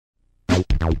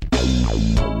It's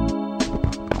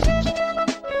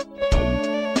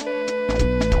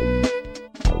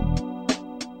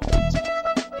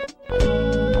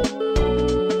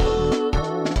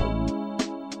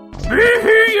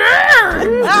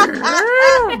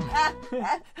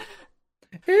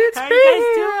How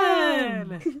you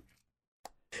guys doing?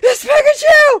 It's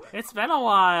Pikachu! It's been a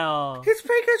while. It's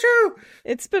Pikachu!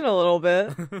 It's been a little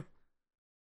bit.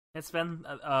 It's been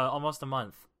almost a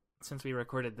month since we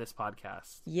recorded this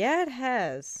podcast. Yeah, it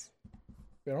has.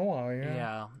 Been a while,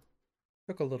 Yeah.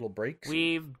 Took a little break.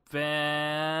 We've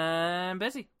been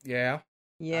busy. Yeah.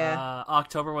 Yeah.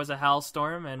 October was a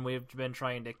hellstorm, and we've been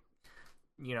trying to,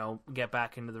 get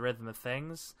back into the rhythm of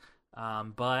things.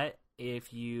 But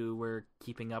if you were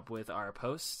keeping up with our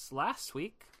posts last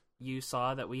week, you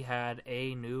saw that we had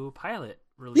a new pilot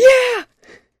released.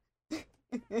 Yeah!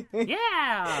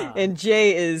 Yeah! And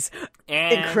Jay is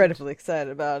incredibly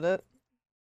excited about it.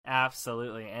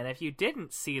 Absolutely. And if you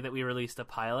didn't see that we released a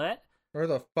pilot, Where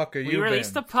the fuck are you? we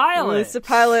released a pilot. We released a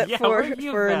pilot Yeah, for where have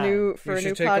you a been? new You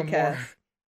should podcast.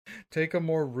 take a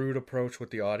more rude approach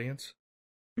with the audience.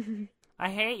 I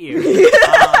hate you.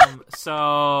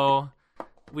 So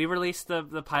we released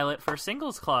the pilot for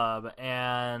Singles Club,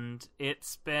 and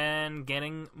it's been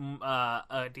getting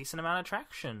a decent amount of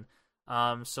traction.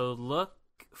 So look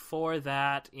for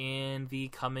that in the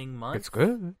coming months. It's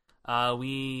good.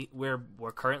 We're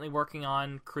currently working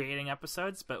on creating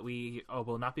episodes, but we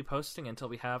will not be posting until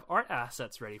we have art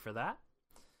assets ready for that.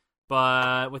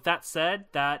 But with that said,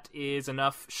 that is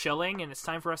enough shilling, and it's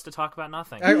time for us to talk about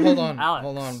nothing. Hey, hold on. Alex.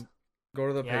 Hold on. Go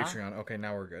to the Yeah? Patreon. Okay,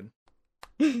 now we're good.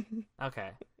 Okay.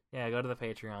 Yeah, go to the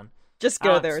Patreon. Just go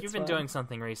Alex, there. you've been doing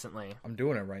something recently. I'm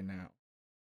doing it right now.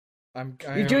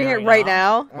 You're doing it right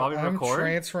now? While we I'm record?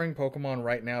 transferring Pokemon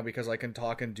right now because I can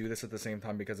talk and do this at the same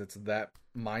time because it's that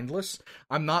mindless.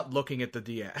 I'm not looking at the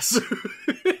DS.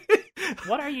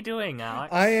 What are you doing,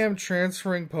 Alex? I am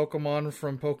transferring Pokemon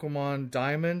from Pokemon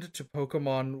Diamond to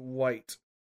Pokemon White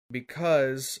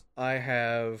because I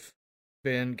have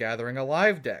been gathering a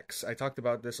live dex. I talked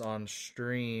about this on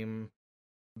stream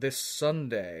this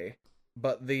Sunday,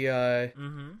 but the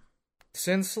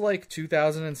since like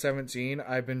 2017,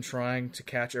 I've been trying to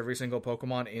catch every single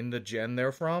Pokemon in the gen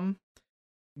they're from,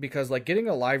 because like getting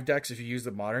a live dex if you use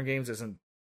the modern games isn't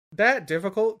that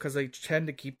difficult because they tend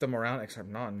to keep them around, except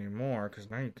not anymore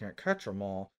because now you can't catch them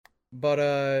all.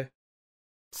 But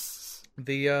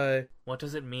what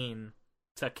does it mean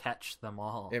to catch them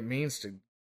all? it means to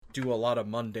do a lot of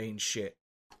mundane shit.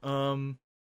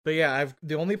 But yeah,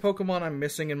 the only Pokemon I'm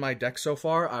missing in my deck so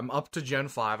far, I'm up to Gen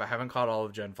 5. I haven't caught all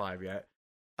of Gen 5 yet.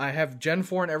 I have Gen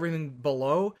 4 and everything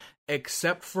below,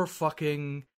 except for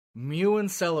fucking Mew and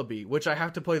Celebi, which I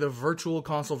have to play the virtual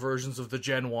console versions of the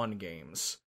Gen 1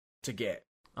 games to get.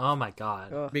 Oh my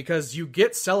god. Ugh. Because you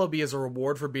get Celebi as a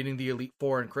reward for beating the Elite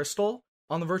Four and Crystal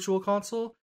on the virtual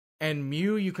console, and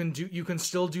Mew you can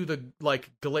still do the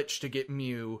like glitch to get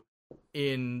Mew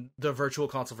in the virtual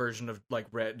console version of like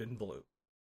Red and Blue.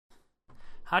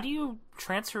 How do you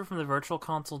transfer from the virtual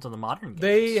console to the modern games?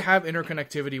 They have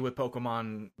interconnectivity with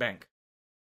Pokemon Bank,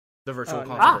 the virtual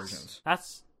console versions.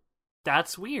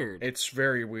 That's weird. It's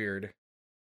very weird.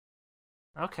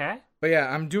 Okay. But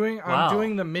yeah, I'm doing Wow.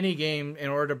 the mini game in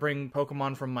order to bring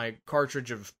Pokemon from my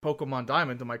cartridge of Pokemon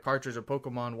Diamond to my cartridge of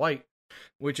Pokemon White,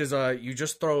 which is you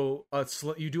just throw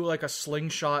you do like a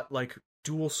slingshot like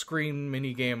dual screen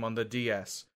mini game on the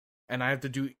DS, and I have to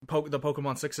do the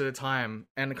Pokemon 6 at a time.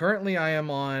 And currently, I am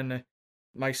on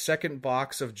my second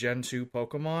box of Gen 2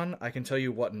 Pokemon. I can tell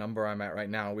you what number I'm at right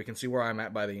now. We can see where I'm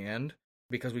at by the end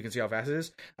because we can see how fast it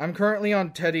is. I'm currently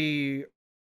on Teddy.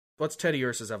 What's Teddy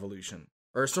Ursa's evolution?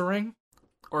 Ursaring?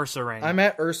 Ursaring. I'm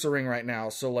at Ursaring right now,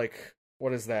 so like,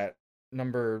 what is that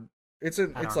number? It's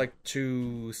like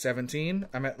 217.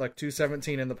 I'm at like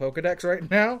 217 in the Pokedex right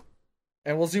now,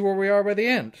 and we'll see where we are by the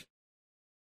end.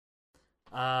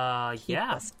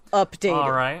 Yeah. Updated.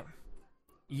 All right.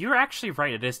 You're actually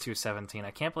right. It is 217.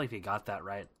 I can't believe you got that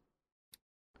right.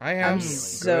 I am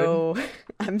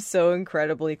I'm so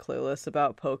incredibly clueless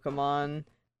about Pokemon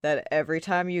that every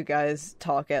time you guys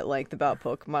talk at length about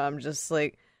Pokemon, I'm just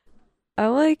like, I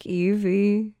like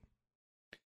Eevee.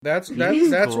 That's Cool.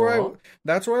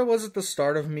 where I was at the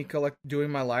start of me doing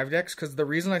my live decks, because the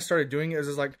reason I started doing it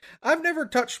is like I've never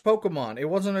touched Pokemon. It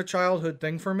wasn't a childhood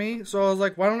thing for me, so I was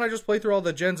like, why don't I just play through all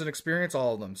the gens and experience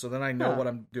all of them? So then I know what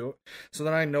I'm doing. So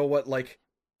then I know what like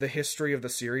the history of the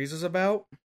series is about.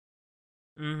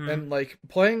 Mm-hmm. And like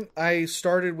playing, I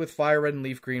started with Fire Red and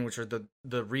Leaf Green, which are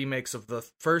the remakes of the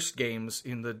first games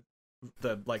in the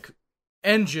like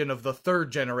engine of the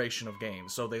third generation of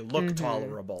games, so they look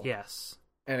tolerable. Yes.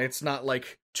 and it's not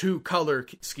like two color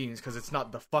schemes because it's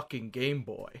not the fucking Game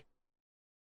Boy.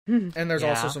 And there's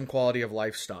also some quality of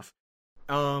life stuff.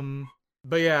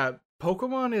 But yeah,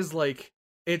 Pokemon is like,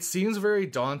 it seems very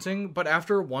daunting, but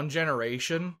after one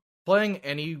generation, playing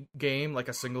any game, like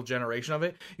a single generation of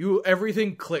it,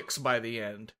 everything clicks by the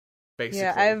end,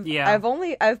 basically.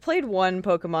 I've played one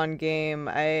Pokemon game.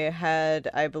 I had,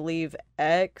 I believe,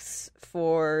 X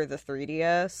for the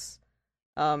 3DS.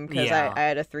 Because I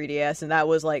had a 3DS, and that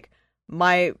was like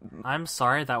I'm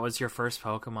sorry, that was your first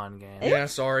Pokemon game. Yeah,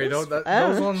 sorry. Those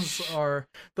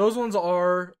ones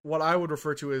are what I would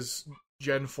refer to as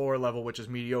Gen 4 level, which is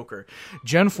mediocre.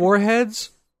 Gen 4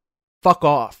 heads, fuck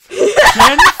off.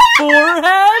 Gen 4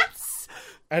 heads?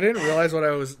 I didn't realize what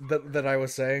I was that I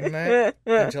was saying that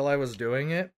until I was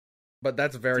doing it. But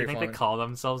that's very funny. Do you think they call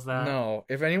themselves that? No.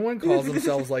 If anyone calls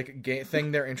themselves like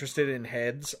thing they're interested in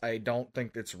heads, I don't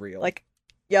think it's real. Like,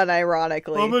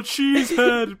 unironically. I'm a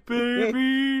cheesehead,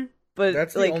 baby. But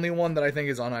that's the only one that I think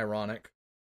is unironic.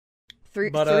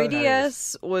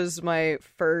 3DS was my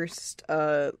first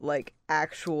like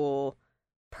actual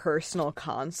personal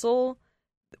console,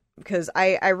 because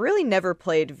I really never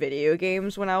played video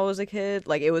games when I was a kid.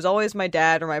 Like, it was always my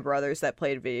dad or my brothers that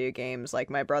played video games. Like,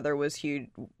 my brother was huge.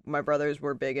 My brothers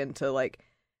were big into like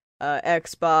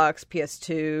Xbox,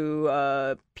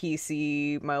 PS2,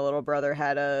 PC. My little brother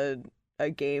had a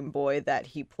Game Boy that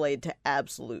he played to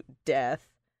absolute death.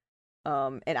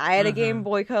 And I had a Game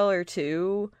Boy Color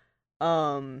too.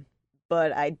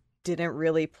 But I didn't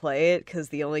really play it because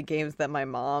the only games that my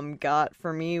mom got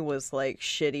for me was like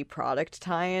shitty product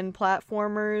tie-in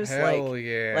platformers. Hell like,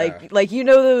 yeah. Like you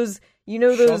know those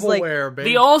like baby.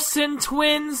 The Olsen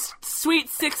Twins Sweet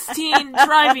 16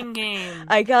 driving game.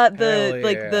 I got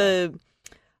the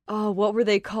what were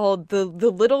they called? The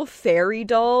little fairy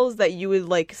dolls that you would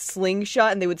like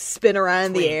slingshot and they would spin around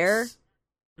in the air.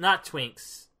 Not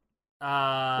Twinks.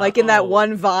 Like in that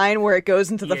one vine where it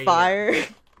goes into the fire. Yeah.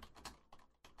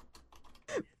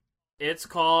 It's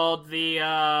called the hold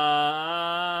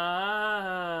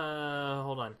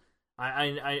on.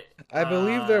 I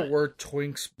believe there were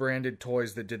Twinks branded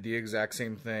toys that did the exact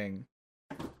same thing.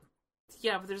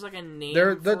 Yeah, but there's like a name.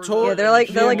 They're like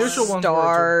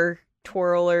star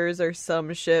twirlers or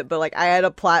some shit, but like I had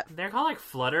a They're called like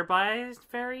Flutterby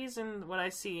fairies, and what I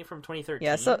see from 2013.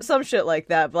 Yeah, some shit like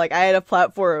that. But like I had a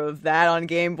platform of that on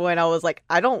Game Boy, and I was like,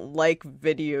 I don't like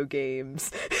video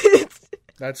games.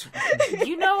 That's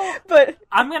but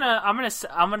I'm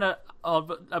gonna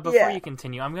before you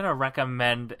continue, I'm gonna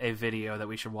recommend a video that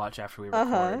we should watch after we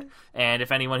record. And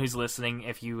if anyone who's listening,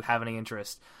 if you have any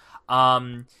interest,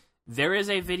 there is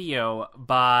a video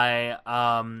by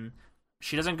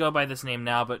she doesn't go by this name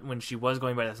now, but when she was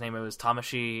going by this name, it was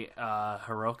Tamashi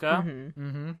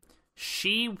Hiroka.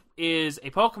 She is a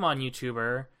Pokemon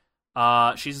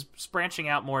YouTuber. She's branching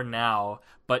out more now,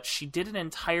 but she did an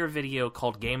entire video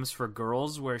called Games for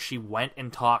Girls where she went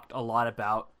and talked a lot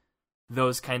about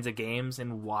those kinds of games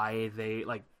and why they,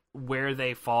 like, where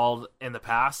they fall in the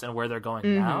past and where they're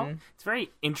going now. It's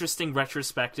very interesting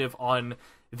retrospective on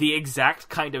the exact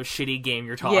kind of shitty game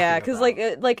you're talking about. Yeah, because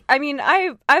like I mean,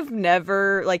 I've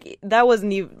never, like, that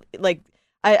wasn't even like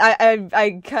I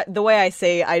the way I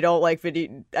say I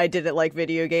didn't like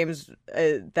video games,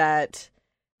 that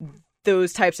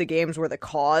those types of games were the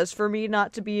cause for me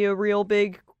not to be a real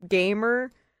big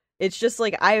gamer. It's just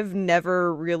like I've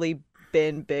never really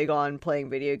been big on playing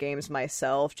video games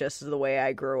myself, just the way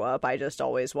I grew up. I just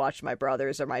always watched my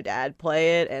brothers or my dad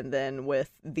play it, and then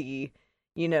with the,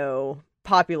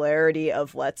 popularity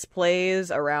of Let's Plays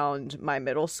around my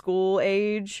middle school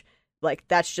age, like,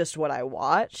 that's just what I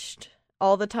watched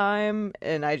all the time,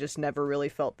 and I just never really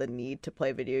felt the need to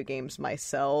play video games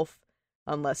myself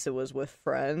unless it was with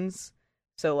friends.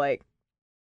 So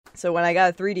when I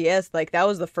got a 3DS, like, that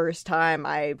was the first time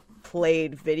I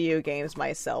played video games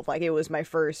myself. Like, it was my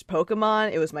first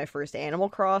Pokemon, it was my first Animal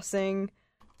Crossing.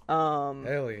 Hell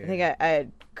yeah. I think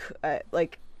I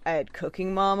had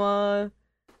Cooking Mama.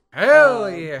 Hell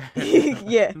yeah.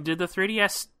 Yeah. Did the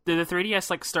 3DS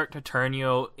like start to turn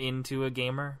you into a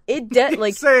gamer? It did.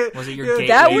 Like, was it your gateway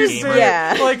that was gamer?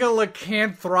 Yeah, like a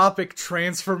lycanthropic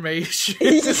transformation.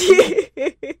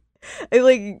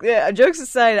 Like, yeah, jokes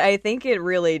aside, I think it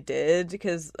really did,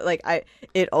 because like I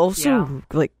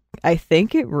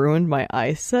think it ruined my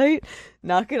eyesight.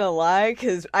 Not gonna lie,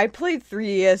 because I played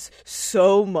 3DS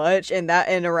so much, and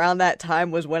around that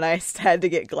time was when I had to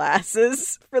get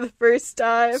glasses for the first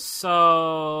time.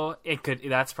 So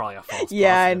that's probably a false.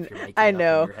 Yeah, positive if you're making I it up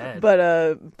know, in your head.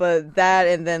 but that,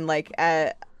 and then like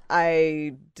I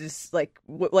I just like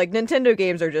Nintendo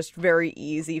games are just very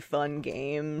easy, fun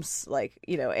games. Like,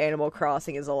 Animal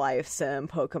Crossing is a life sim.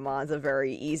 Pokemon's a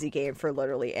very easy game for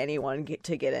literally anyone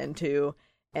to get into.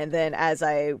 And then as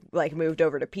I moved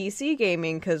over to PC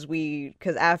gaming, because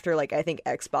after I think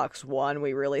Xbox One,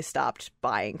 we really stopped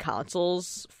buying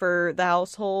consoles for the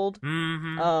household.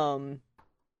 Mm-hmm.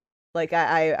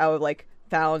 I would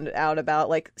found out about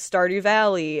Stardew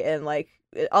Valley and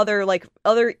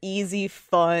other easy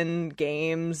fun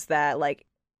games that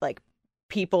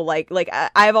people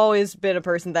I've always been a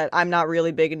person that I'm not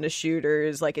really big into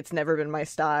shooters. It's never been my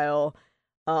style.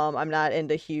 I'm not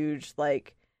into huge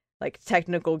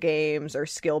technical games or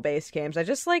skill-based games. I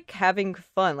just like having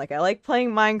fun. I like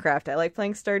playing Minecraft. I like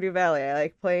playing Stardew Valley. I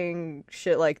like playing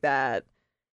shit like that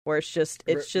where it's just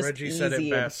Reggie easy said it and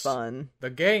best. fun.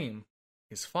 The game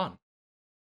is fun.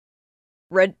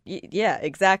 Yeah,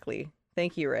 exactly.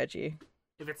 Thank you, Reggie.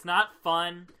 If it's not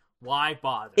fun, why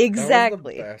bother?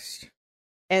 Exactly. That was the best.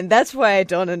 And that's why I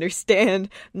don't understand.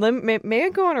 May I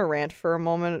go on a rant for a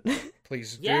moment?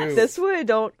 Please do. Yes. This is why I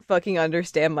don't fucking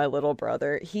understand my little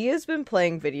brother. He has been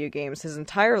playing video games his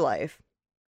entire life.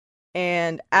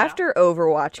 And after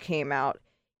Overwatch came out,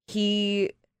 before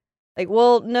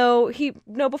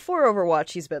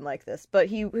Overwatch he's been like this, but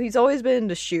he's always been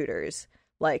into shooters.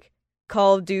 Like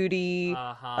Call of Duty,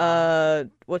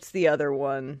 what's the other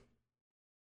one?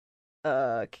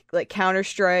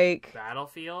 Counter-Strike,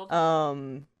 Battlefield.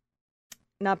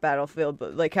 Not Battlefield,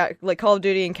 but Call of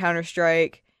Duty and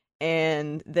Counter-Strike,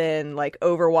 and then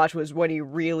Overwatch was when he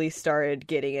really started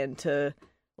getting into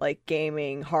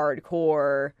gaming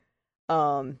hardcore.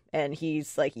 And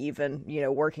he's even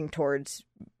working towards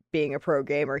being a pro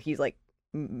gamer. He's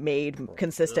made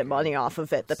consistent money off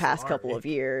of it the past couple of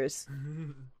years.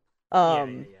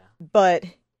 But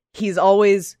he's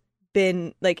always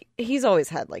been he's always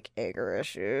had anger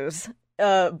issues.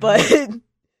 But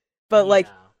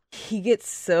he gets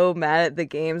so mad at the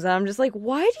games, and I'm just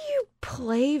why do you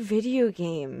play video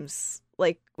games?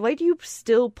 Why do you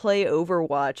still play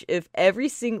Overwatch if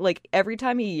every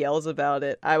time he yells about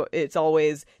it, it's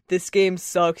always, this game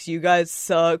sucks, you guys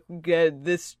suck,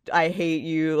 I hate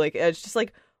you. It's just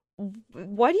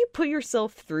why do you put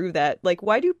yourself through that?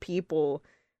 Why do people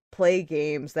play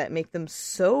games that make them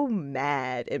so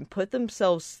mad and put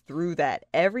themselves through that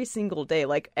every single day?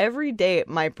 Every day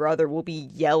my brother will be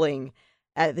yelling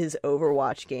at his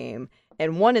Overwatch game,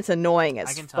 and one, it's annoying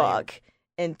as fuck.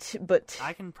 But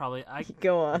I can probably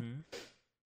go on. Mm-hmm.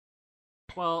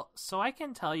 Well, so I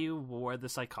can tell you where the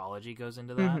psychology goes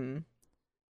into that. Mm-hmm.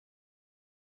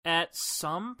 At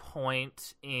some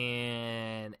point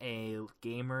in a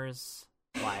gamer's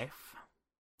life,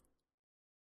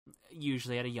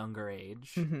 usually at a younger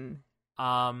age,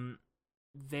 Mm-hmm.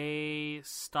 They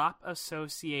stop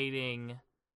associating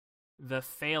the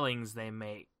failings they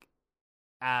make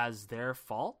as their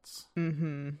faults.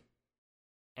 Mm-hmm.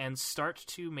 And start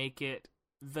to make it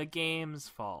the game's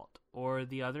fault or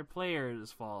the other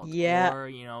player's fault. Yeah. Or,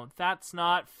 that's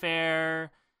not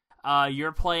fair.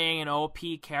 You're playing an OP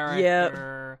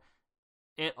character.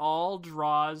 Yep. It all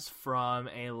draws from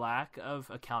a lack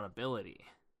of accountability.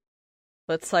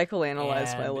 Let's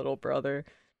psychoanalyze my little brother.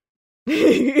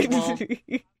 Well,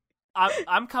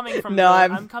 I'm coming from. No,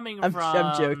 I'm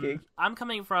joking. I'm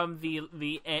coming from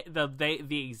the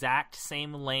exact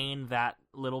same lane that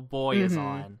little boy is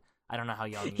on. I don't know how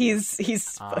young he is.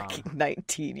 He's fucking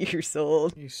 19 years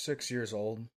old. He's 6 years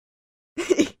old.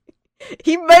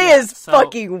 He may as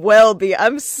fucking well be.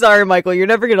 I'm sorry, Michael. You're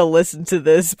never gonna listen to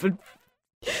this, but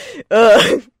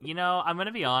I'm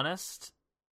gonna be honest.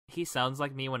 He sounds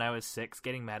like me when I was 6,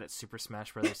 getting mad at Super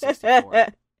Smash Bros. 64.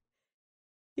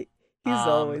 He's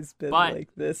always been like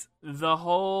this. The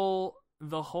whole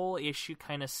issue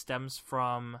kind of stems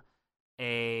from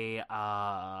a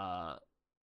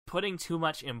putting too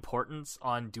much importance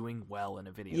on doing well in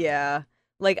a video game.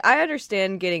 I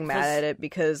understand getting mad at it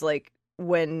because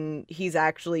when he's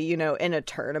actually in a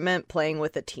tournament playing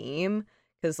with a team,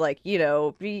 because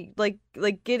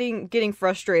getting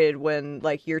frustrated when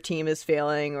your team is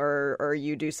failing or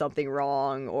you do something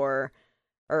wrong or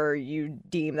you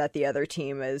deem that the other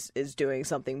team is doing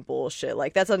something bullshit.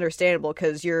 That's understandable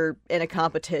because you're in a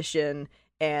competition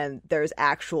and there's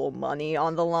actual money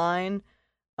on the line.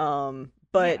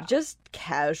 But just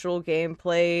casual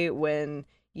gameplay when,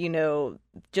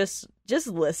 just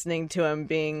listening to him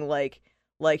being like,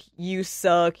 you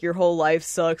suck, your whole life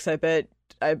sucks, I bet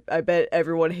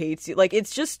everyone hates you.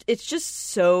 It's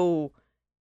just so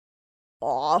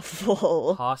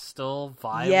awful, hostile,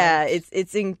 violent. Yeah,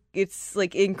 it's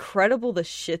incredible the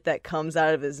shit that comes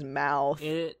out of his mouth.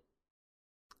 It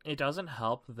doesn't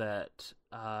help that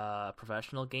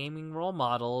professional gaming role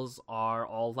models are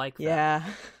all like that.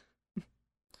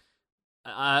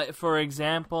 Yeah. For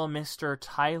example, Mr.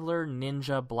 Tyler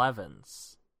Ninja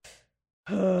Blevins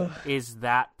is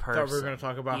that I person. thought we were going to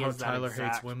talk about He how is that Tyler hates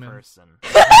exact women. Person.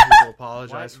 I will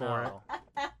apologize for No.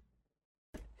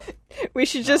 We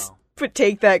should just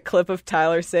take that clip of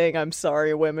Tyler saying "I'm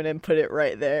sorry, women" and put it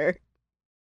right there.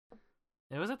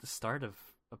 It was at the start of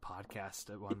a podcast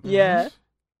at one point. Yeah.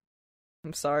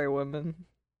 I'm sorry, women.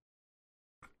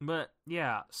 But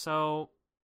yeah, so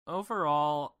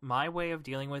overall, my way of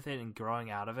dealing with it and growing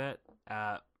out of it,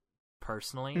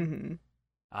 personally, Mm-hmm.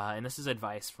 And this is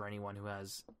advice for anyone who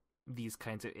has these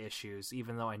kinds of issues,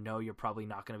 even though I know you're probably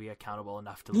not going to be accountable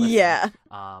enough to listen. Yeah.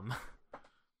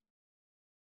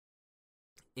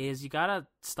 Is you gotta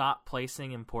stop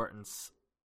placing importance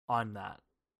on that.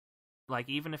 Like,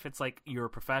 even if it's like you're a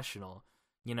professional,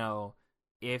 you know,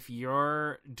 if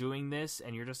you're doing this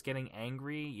and you're just getting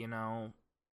angry, you know,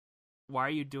 why are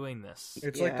you doing this?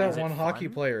 It's Yeah. like that Is it one hockey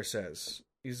fun? player says.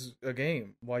 It's a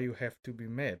game. Why you have to be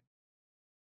mad?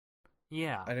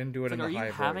 Yeah. I didn't do it It's in like, the are high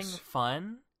you having voice.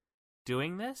 fun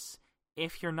doing this?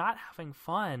 If you're not having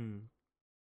fun,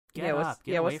 get yeah, up,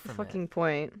 get away what's the from fucking it.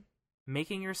 point?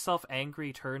 Making yourself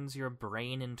angry turns your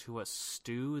brain into a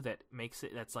stew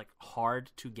that's like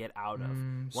hard to get out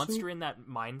of. Once you're in that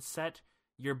mindset,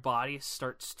 your body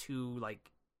starts to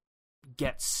like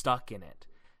get stuck in it.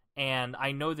 And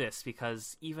I know this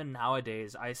because even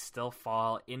nowadays I still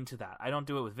fall into that. I don't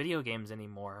do it with video games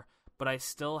anymore, but I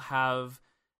still have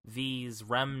these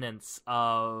remnants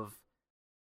of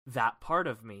that part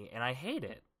of me, and I hate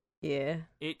it. Yeah.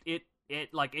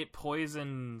 It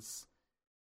poisons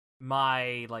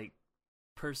my like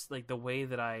the way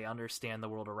that I understand the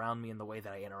world around me and the way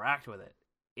that I interact with it.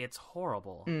 It's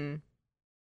horrible.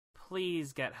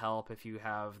 Please get help if you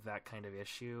have that kind of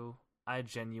issue. I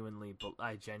genuinely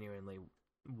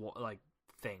like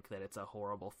think that it's a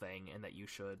horrible thing and that you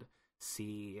should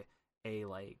see a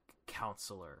like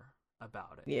counselor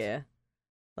about it. Yeah.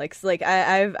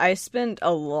 I spent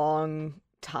a long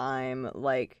time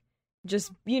like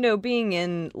just, you know, being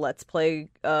in Let's Play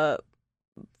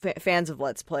fans of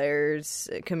Let's Players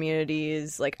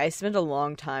communities. Like, I spent a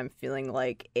long time feeling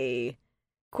like a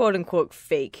quote unquote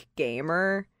fake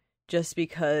gamer just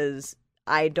because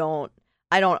I don't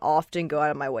often go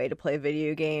out of my way to play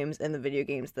video games, and the video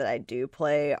games that I do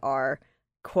play are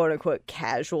quote unquote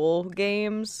casual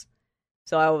games.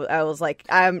 So I was like,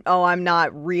 I'm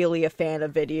not really a fan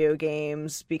of video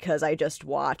games because I just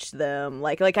watch them.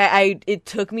 It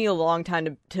took me a long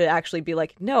time to actually be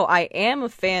like, no, I am a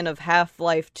fan of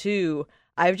Half-Life 2.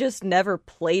 I've just never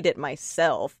played it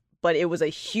myself, but it was a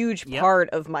huge part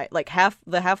of my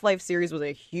the Half-Life series was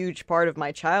a huge part of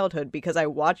my childhood because I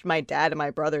watched my dad and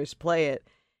my brothers play it,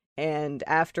 and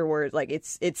afterwards,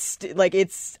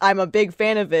 I'm a big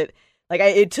fan of it.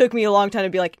 It took me a long time to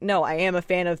be like, no, I am a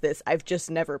fan of this. I've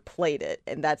just never played it,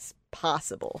 and that's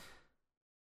possible.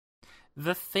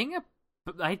 The thing,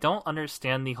 I don't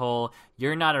understand the whole,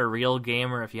 you're not a real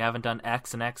gamer if you haven't done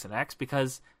X and X and X,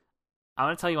 because I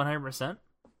want to tell you 100%,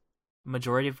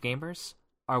 majority of gamers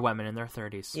are women in their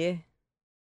 30s. Yeah.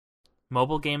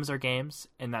 Mobile games are games,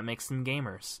 and that makes them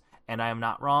gamers. And I am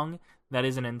not wrong. That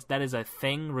is a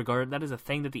thing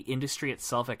that the industry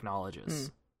itself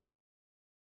acknowledges.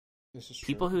 This is true.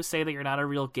 People who say that you're not a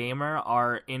real gamer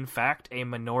are, in fact, a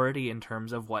minority in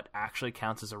terms of what actually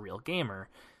counts as a real gamer.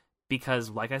 Because,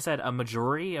 like I said, a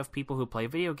majority of people who play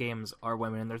video games are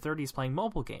women in their 30s playing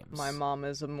mobile games. My mom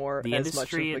is as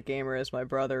much of a gamer as my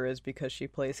brother is because she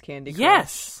plays Candy Crush.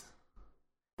 Yes!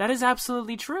 That is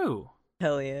absolutely true.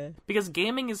 Hell yeah. Because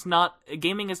gaming is not a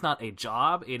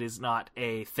job. It is not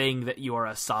a thing that you are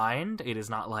assigned. It is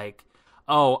not like,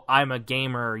 oh, I'm a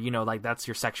gamer, you know, like that's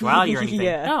your sexuality or anything.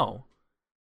 Yeah. No.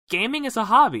 Gaming is a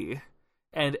hobby.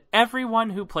 And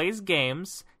everyone who plays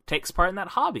games takes part in that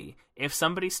hobby. If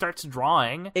somebody starts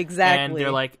drawing, exactly, and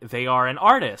they're like, they are an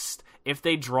artist. If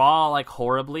they draw like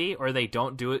horribly or they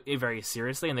don't do it very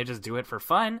seriously and they just do it for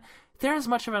fun, they're as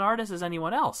much of an artist as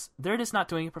anyone else. They're just not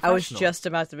doing it professionally. I was just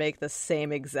about to make the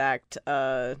same exact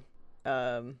metaphor.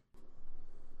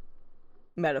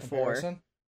 Comparison?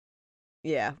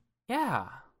 Yeah. Yeah.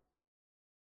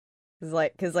 Cause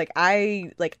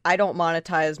I don't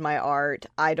monetize my art.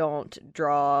 I don't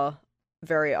draw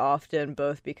very often,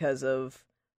 both because of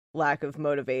lack of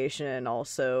motivation and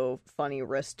also funny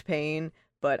wrist pain.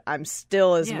 But I'm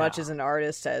still as much as an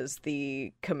artist as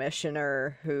the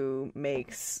commissioner who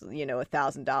makes, you know,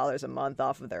 $1,000 a month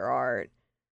off of their art.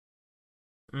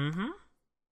 Mm-hmm.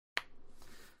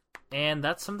 And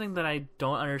that's something that I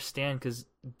don't understand, because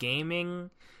gaming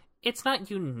it's not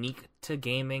unique to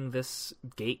gaming, this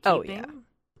gatekeeping. Oh, yeah.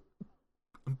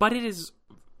 But it is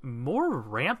more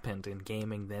rampant in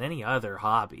gaming than any other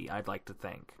hobby, I'd like to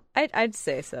think. I'd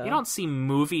say so. You don't see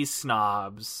movie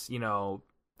snobs,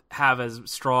 have as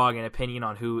strong an opinion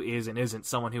on who is and isn't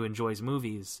someone who enjoys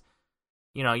movies.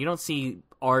 You don't see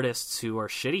artists who are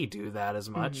shitty do that as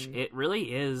much. Mhm. It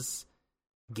really is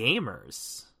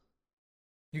gamers.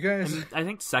 You guys, And I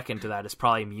think second to that is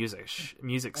probably music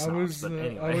snobs. But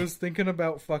anyway, I was thinking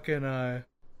about fucking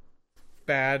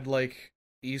bad like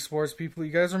esports people.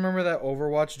 You guys remember that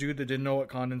Overwatch dude that didn't know what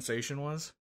condensation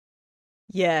was?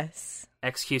 Yes.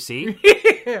 XQC.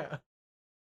 Yeah.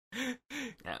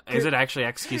 Is it actually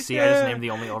XQC? I just named the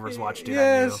only Overwatch dude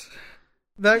I knew.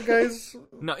 That guy's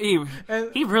No,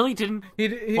 he really didn't.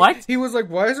 he, What? He was like,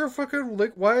 "Why is there fucking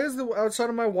why is the outside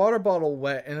of my water bottle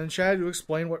wet?" And then she had to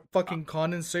explain what fucking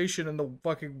condensation and the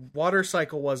fucking water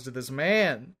cycle was to this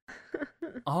man.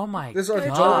 Oh my This god!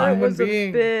 adult It human was a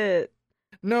being. bit.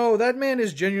 No, that man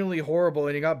is genuinely horrible,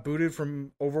 and he got booted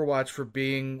from Overwatch for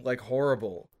being like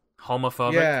horrible.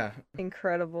 Homophobic. Yeah,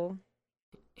 Incredible.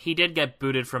 He did get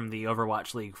booted from the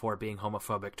Overwatch League for being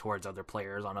homophobic towards other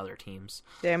players on other teams.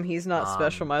 Damn, he's not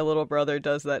special. My little brother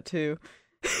does that too.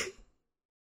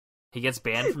 He gets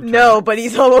banned from No, tournaments? but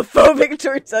he's homophobic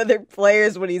towards other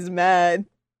players when he's mad.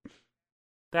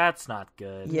 That's not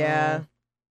good. Yeah. No.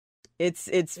 It's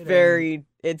It very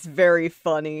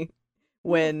funny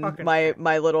when Fucking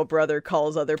my little brother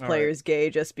calls other right. players gay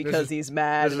just because is- he's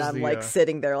mad, this and is I'm the, like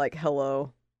sitting there like,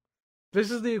 hello. this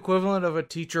is the equivalent of a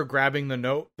teacher grabbing the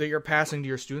note that you're passing to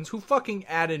your students. Who fucking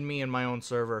added me in my own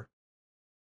server?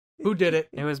 Who did it?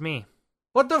 It was me.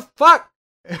 What the fuck?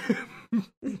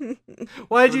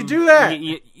 Why did you do that?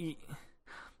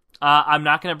 I'm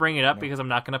not going to bring it up because I'm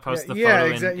not going to post the photo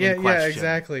in question. Yeah,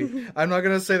 exactly. I'm not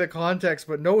gonna say the context,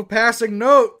 but no passing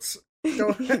notes.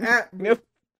 Don't at me. Nope.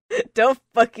 Don't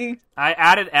fucking. I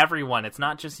added everyone. It's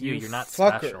not just you. You You're not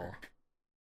fucker. special.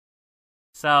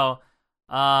 So,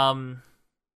 I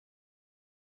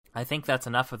think that's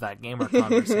enough of that gamer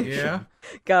conversation. Yeah.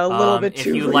 Got a little bit if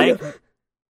too you real. like,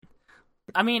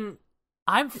 I mean,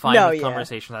 I'm fine No, with yeah.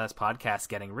 conversations on this podcast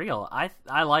getting real.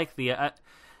 I like the.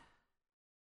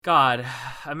 God,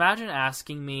 imagine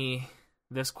asking me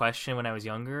this question when I was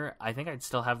younger. I think I'd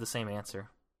still have the same answer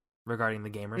regarding the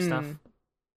gamer stuff.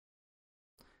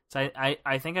 So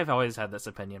I think I've always had this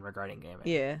opinion regarding gaming.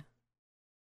 Yeah.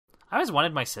 I always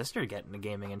wanted my sister to get into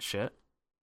gaming and shit.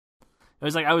 It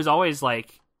was like I was always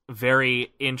like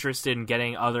very interested in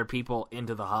getting other people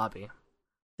into the hobby.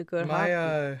 It's a good My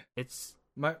hobby. It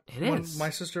when is. my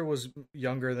sister was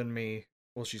younger than me.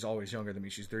 Well, she's always younger than me.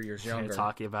 She's 3 years younger.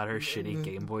 Talking about her shitty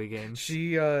Game Boy games.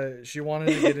 She wanted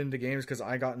to get into games because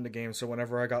I got into games. So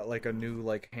whenever I got like a new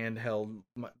like handheld,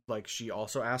 like she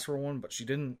also asked for one, but she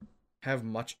didn't have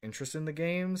much interest in the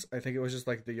games. I think it was just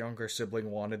like the younger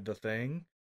sibling wanted the thing,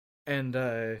 and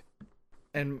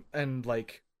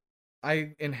like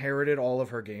I inherited all of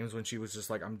her games when she was just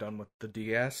like, I'm done with the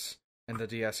DS and the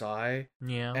DSi,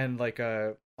 Yeah. and like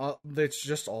it's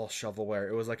just all shovelware.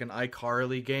 It was like an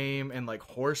iCarly game and like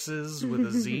horses with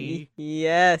a Z.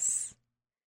 Yes.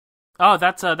 Oh,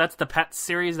 that's the Pet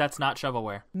series. That's not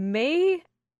shovelware.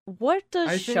 What does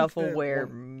I think shovelware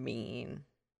that- mean?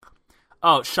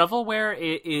 Oh, shovelware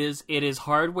it is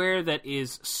hardware that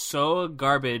is so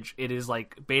garbage. It is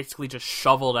like basically just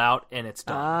shoveled out and it's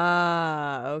done.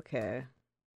 Ah, okay.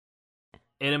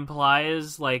 It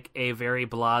implies like a very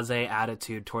blasé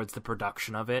attitude towards the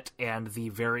production of it and the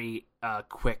very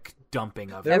quick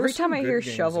dumping of There it. were Every time some I good hear games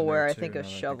in there, shovelware, I too, think now of that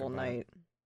I think Shovel about Knight.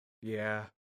 Yeah.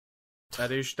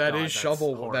 That is God, that's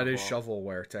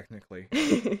shovelware technically.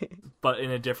 But in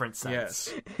a different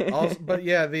sense. Yes. But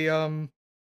yeah,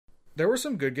 there were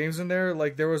some good games in there.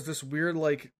 Like there was this weird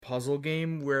like puzzle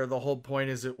game where the whole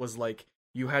point is it was like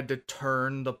you had to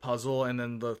turn the puzzle and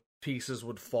then the pieces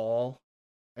would fall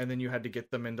and then you had to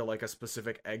get them into like a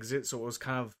specific exit. So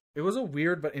it was a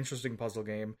weird but interesting puzzle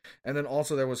game. And then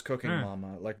also there was Cooking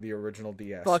Mama, like the original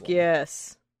DS. Fuck one.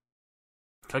 yes.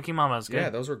 Cookie Mama's good. Yeah,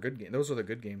 those were good games. Those were the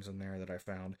good games in there that I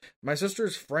found. My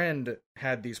sister's friend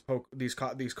had these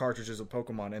cartridges of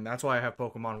Pokemon, and that's why I have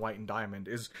Pokemon White and Diamond.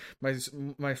 Is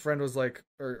my friend was like,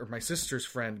 or my sister's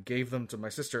friend gave them to my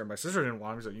sister, and my sister didn't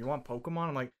want them. He's like, "You want Pokemon?"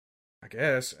 I'm like, "I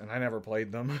guess," and I never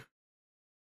played them.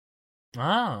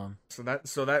 Oh, So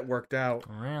that worked out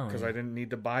really? because I didn't need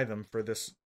to buy them for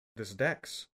this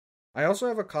Dex. I also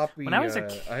have a copy. When I was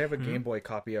I have a Game Boy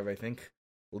copy of, I think,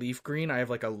 Leaf Green. I have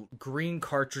like a green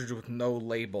cartridge with no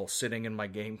label sitting in my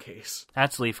game case.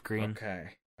 That's Leaf Green. Okay.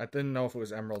 I didn't know if it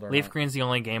was Emerald or Leaf not. Green's the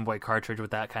only Game Boy cartridge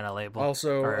with that kind of label.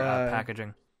 Also, or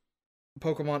packaging.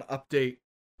 Pokemon update.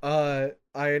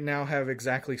 I now have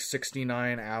exactly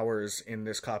 69 hours in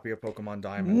this copy of Pokemon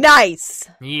Diamond. Nice.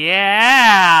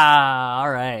 Yeah. All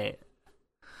right.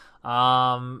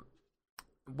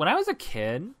 When I was a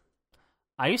kid,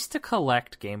 I used to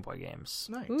collect Game Boy games.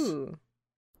 Nice. Ooh.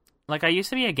 Like I used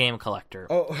to be a game collector.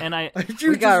 Oh, and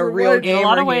We got a real in a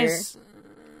lot of gamer here. ways,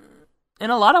 in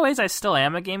a lot of ways, I still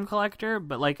am a game collector.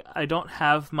 But like, I don't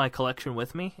have my collection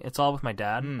with me. It's all with my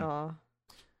dad. Aw.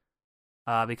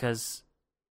 Because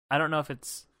I don't know if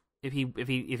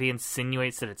he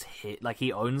insinuates that it's like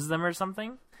he owns them or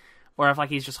something, or if like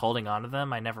he's just holding on to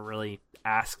them. I never really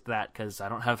asked that because I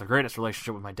don't have the greatest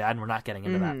relationship with my dad, and we're not getting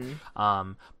into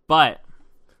that. But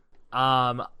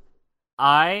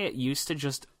I used to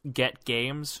just get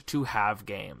games to have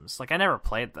games. Like I never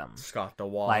played them. Scott the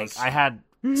Walls. Like I had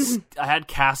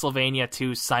Castlevania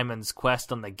 2 Simon's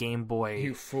Quest on the Game Boy.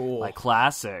 You fool. Like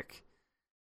classic.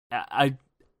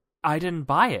 I didn't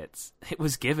buy it. It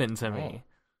was given to me.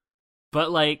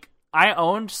 But like I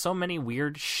owned so many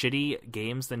weird shitty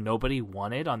games that nobody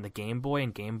wanted on the Game Boy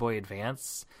and Game Boy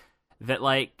Advance that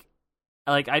like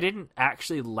I didn't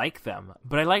actually like them,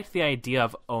 but I liked the idea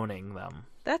of owning them.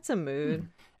 That's a mood.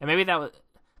 And maybe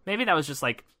that was just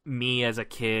like me as a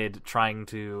kid trying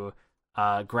to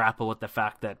grapple with the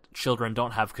fact that children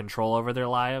don't have control over their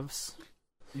lives.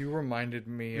 You reminded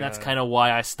me. And that's kind of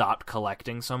why I stopped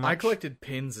collecting so much. I collected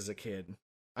pins as a kid.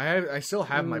 I still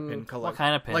have my pin collection. What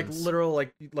kind of pins? Like literal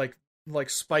like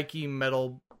spiky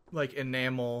metal like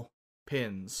enamel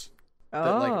pins.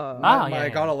 Oh. I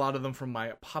got a lot of them from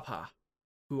my papa,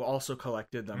 who also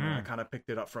collected them, and I kind of picked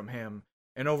it up from him.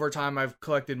 And over time, I've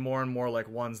collected more and more like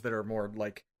ones that are more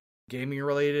like gaming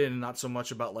related and not so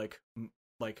much about like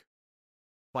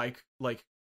bike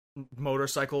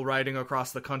motorcycle riding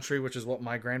across the country, which is what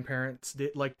my grandparents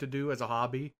did like to do as a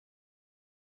hobby.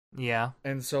 Yeah.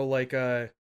 And so like I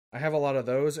have a lot of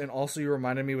those, and also you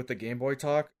reminded me with the Game Boy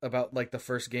talk about like the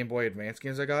first Game Boy Advance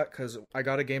games I got, because I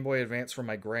got a Game Boy Advance from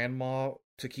my grandma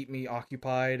to keep me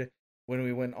occupied when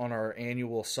we went on our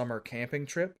annual summer camping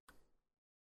trip.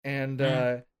 And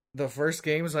the first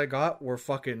games I got were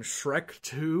fucking Shrek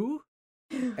 2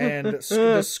 and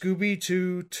the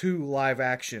Scooby-Doo 2 live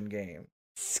action game.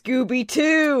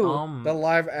 Scooby-Doo! The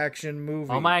live action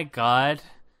movie. Oh my god.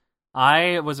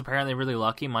 I was apparently really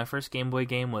lucky. My first Game Boy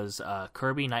game was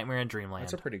Kirby Nightmare in Dreamland.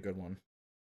 That's a pretty good one.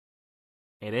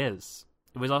 It is.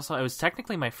 It was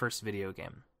technically my first video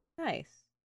game. Nice.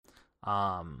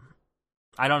 I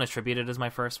don't attribute it as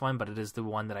my first one, but it is the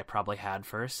one that I probably had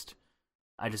first.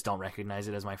 I just don't recognize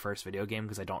it as my first video game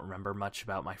because I don't remember much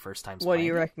about my first times What do playing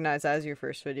you it. recognize as your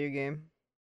first video game?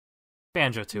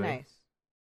 Banjo-Tooie. Nice.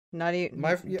 Not even.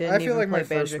 I feel like my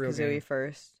first real game. Banjo-Kazooie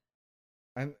first.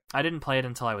 I didn't play it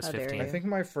until I was How dare 15. you. I think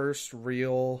my first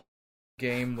real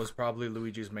game was probably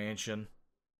Luigi's Mansion.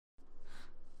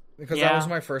 Because that was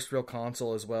my first real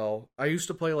console as well. I used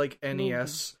to play like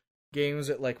NES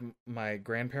games at like my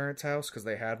grandparents' house because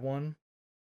they had one.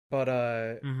 But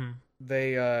that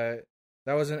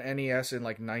was an NES in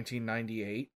like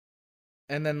 1998.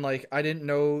 And then like I didn't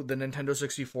know the Nintendo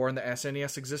 64 and the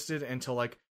SNES existed until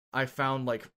like I found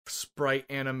like sprite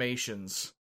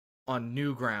animations on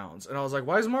Newgrounds, and I was like,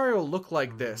 why does Mario look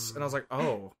like this? And I was like,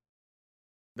 oh,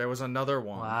 there was another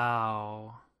one.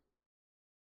 Wow.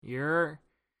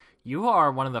 You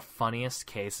are one of the funniest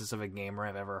cases of a gamer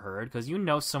I've ever heard, because you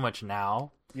know so much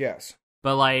now. Yes.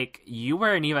 But like, you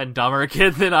were an even dumber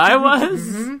kid than I was.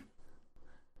 Mm-hmm.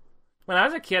 When I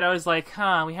was a kid, I was like,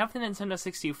 we have the Nintendo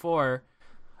 64.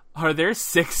 Are there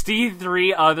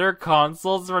 63 other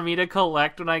consoles for me to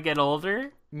collect when I get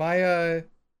older? My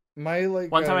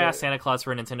like one time I asked Santa Claus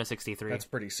for a Nintendo 63. That's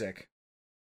pretty sick.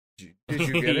 Did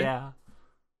you get it? Yeah.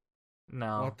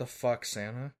 No. What the fuck,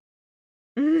 Santa?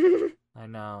 I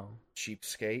know.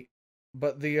 Cheapskate.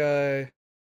 But I'm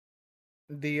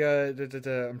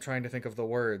trying to think of the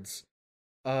words.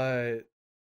 I've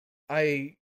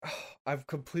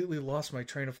completely lost my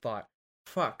train of thought.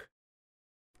 Fuck.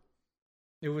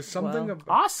 It was something about...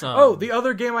 Awesome. Oh, the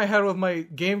other game I had with my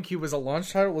GameCube as a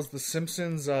launch title was The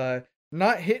Simpsons,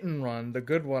 not Hit and Run, the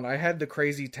good one. I had the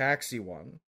Crazy Taxi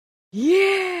one.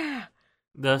 Yeah!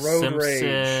 The Road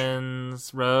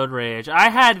Simpsons Road Rage. I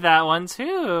had that one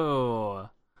too.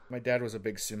 My dad was a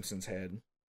big Simpsons head.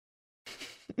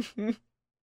 So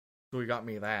he got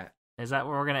me that. Is that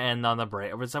where we're gonna end on the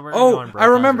break? Or is that where Oh, we're going break I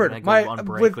remembered.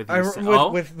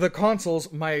 With the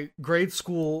consoles, my grade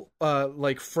school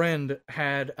like friend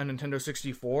had a Nintendo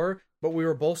 64, but we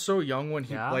were both so young when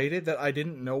he played it that I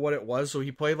didn't know what it was. So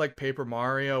he played like Paper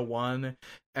Mario 1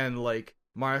 and like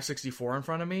Mario 64 in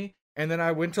front of me, And then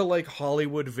I went to like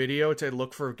Hollywood Video to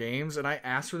look for games, and I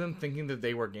asked for them thinking that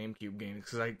they were GameCube games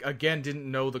because I again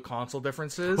didn't know the console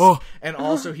differences. And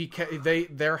also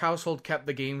their household kept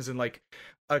the games in like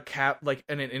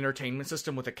in an entertainment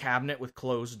system with a cabinet with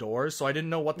closed doors, so I didn't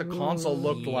know what the console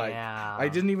looked like. I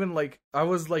didn't even like. I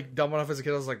was like dumb enough as a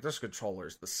kid. I was like, this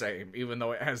controller's the same, even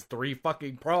though it has 3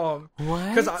 fucking prongs.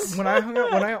 What? Because when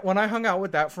I hung out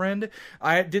with that friend,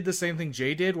 I did the same thing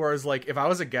Jay did. Whereas like if I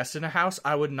was a guest in a house,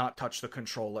 I would not touch the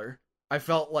controller. I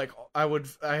felt like I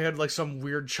had like some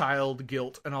weird child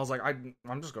guilt, and I was like,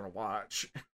 I'm just gonna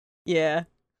watch. Yeah.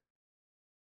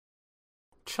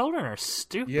 Children are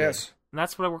stupid. Yes. And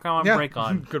that's what we're going to break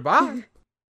on. Goodbye.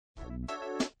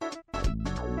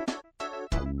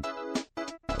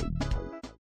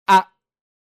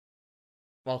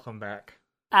 Welcome back.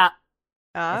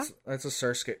 That's a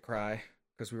Surskit cry,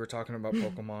 because we were talking about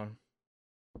Pokemon.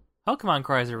 Pokemon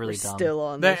cries are really dumb. Still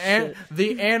on this shit.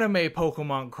 The anime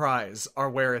Pokemon cries are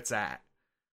where it's at.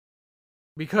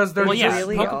 Because they're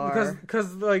really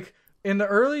because like in the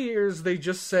early years they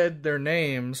just said their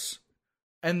names.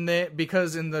 And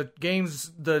because in the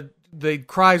games, the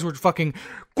cries were fucking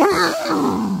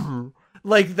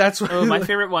like that's what. Oh, my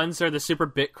favorite ones are the Super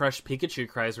Bit Crush Pikachu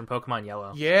cries from Pokemon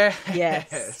Yellow.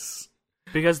 Yes.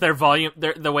 Because their volume,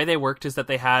 the way they worked is that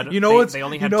they had, they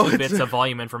only had 2 bits of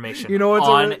volume information. You know what's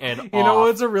on and off. You know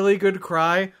what's a really good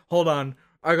cry? Hold on.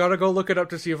 I gotta go look it up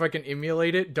to see if I can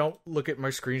emulate it. Don't look at my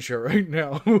screen share right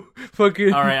now.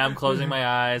 Fucking. All right, I'm closing my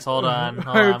eyes. Hold on.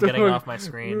 I'm getting off my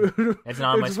screen. It's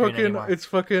not on my screen anymore. It's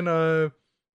fucking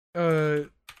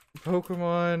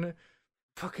Pokemon.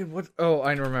 Fucking what? Oh,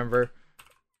 I remember.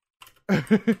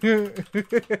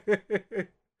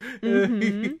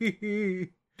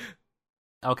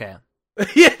 Okay.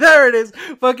 Yeah, there it is.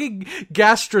 Fucking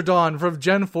Gastrodon from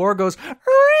Gen 4 goes.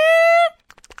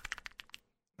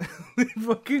 It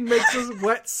fucking makes us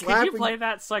wet slapping. Can you play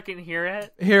that so I can hear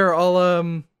it? Here,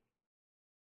 I'll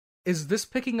Is this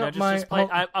picking up my? Just play.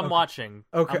 I'm okay. watching.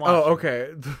 Okay. I'm watching. Oh, okay.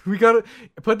 We gotta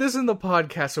put this in the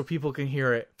podcast so people can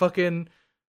hear it. Fucking.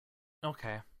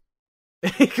 Okay.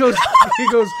 He goes.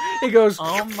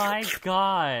 Oh my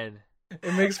god.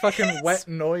 It makes fucking wet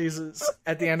noises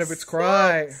at the end of its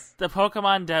cry. The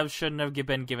Pokemon devs shouldn't have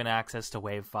been given access to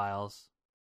WAV files.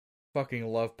 Fucking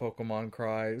love Pokemon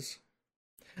cries.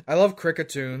 I love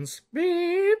Crickettunes.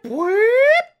 Beep,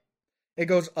 weep. It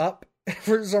goes up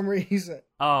for some reason.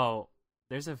 Oh,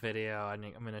 there's a video I'm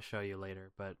going to show you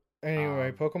later, but...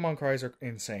 Anyway, Pokemon cries are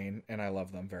insane, and I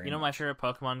love them very much. You know what my favorite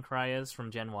Pokemon cry is from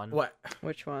Gen 1? What?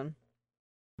 Which one?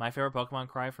 My favorite Pokemon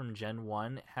cry from Gen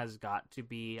 1 has got to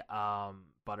be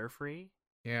Butterfree.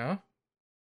 Yeah?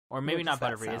 Or maybe not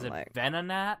Butterfree. Is it like?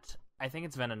 Venonat? I think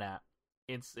it's Venonat.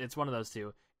 It's one of those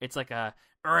two. It's like a...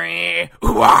 Yeah,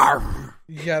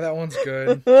 that one's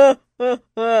good.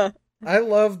 I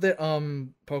love that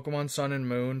Pokemon Sun and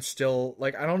Moon still,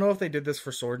 like, I don't know if they did this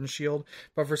for Sword and Shield,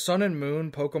 but for Sun and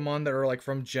Moon, Pokemon that are like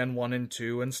from Gen 1 and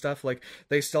 2 and stuff, like,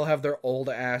 they still have their old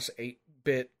ass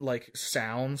 8-bit like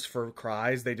sounds for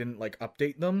cries. They didn't like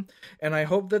update them, and I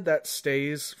hope that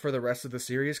stays for the rest of the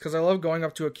series, because I love going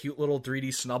up to a cute little 3D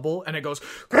Snubble and it goes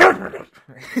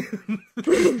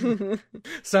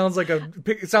sounds like a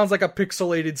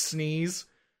pixelated sneeze.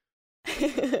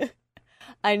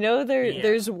 I know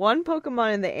there's one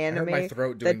Pokemon in the anime. I hurt my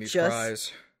throat doing these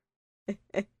cries.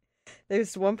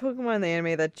 There's one Pokemon in the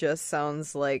anime that just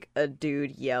sounds like a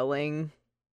dude yelling,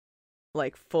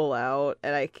 like full out,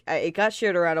 and it got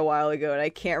shared around a while ago, and I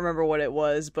can't remember what it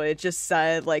was, but it just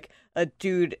sounded like a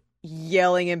dude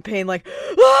yelling in pain, like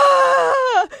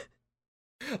ah!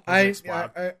 I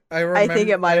remember, I think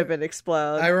it might have been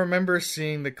Explode. I remember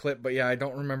seeing the clip, but yeah, I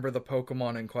don't remember the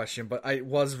Pokemon in question. But it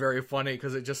was very funny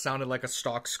because it just sounded like a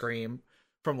stock scream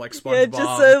from like SpongeBob. Yeah, it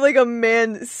just sounded like a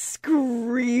man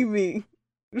screaming.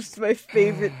 It's my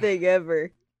favorite thing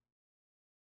ever.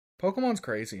 Pokemon's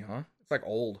crazy, huh? It's like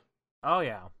old. Oh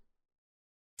yeah.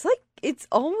 It's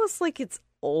almost like it's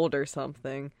old or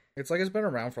something. It's like it's been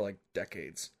around for like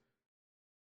decades.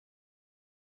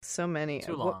 So many.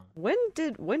 Too long. When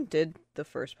did the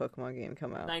first Pokemon game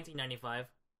come out? 1995.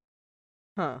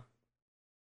 Huh.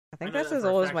 I think that's as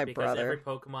old as my brother. Every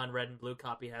Pokemon Red and Blue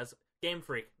copy has Game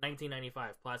Freak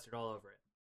 1995 plastered all over it.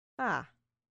 Ah.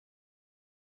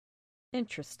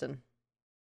 Interesting.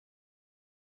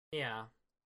 Yeah.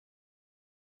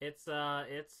 It's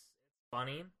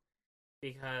funny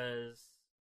because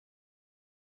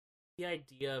the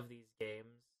idea of these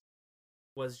games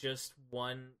was just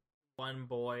one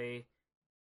boy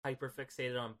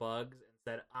hyper-fixated on bugs and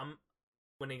said,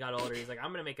 when he got older, he's like,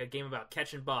 I'm going to make a game about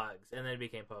catching bugs, and then it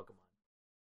became Pokemon.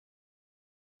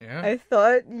 Yeah. I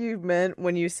thought you meant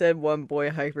when you said one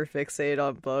boy hyperfixated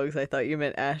on bugs, I thought you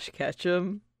meant Ash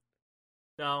Ketchum.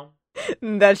 No.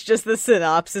 That's just the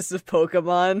synopsis of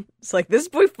Pokemon. It's like, this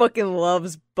boy fucking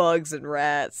loves bugs and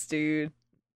rats, dude.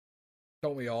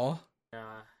 Don't we all?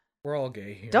 Yeah. We're all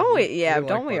gay here. Don't we? Yeah, like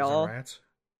don't we bugs and all? rats.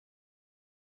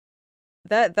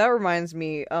 That reminds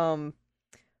me, of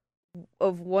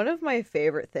one of my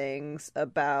favorite things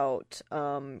about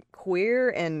queer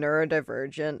and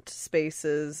neurodivergent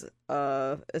spaces,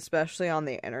 especially on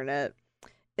the internet,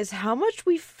 is how much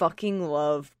we fucking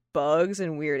love bugs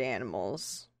and weird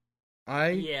animals.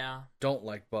 I don't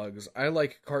like bugs. I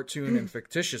like cartoon and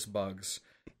fictitious bugs.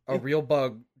 A real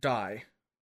bug, die.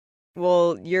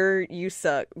 Well, you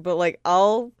suck, but like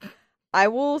I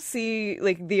will see,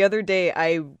 like, the other day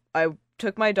I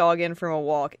took my dog in from a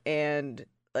walk, and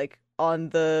like on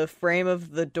the frame of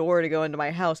the door to go into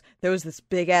my house, there was this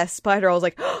big ass spider. I was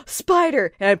like, oh,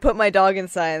 spider! And I put my dog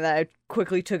inside, and I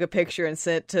quickly took a picture and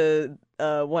sent it to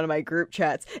one of my group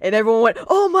chats, and everyone went,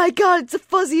 oh my god, it's a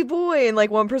fuzzy boy! And like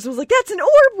one person was like, that's an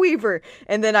orb weaver!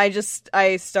 And then I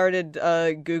started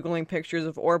googling pictures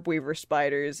of orb weaver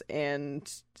spiders and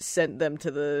sent them to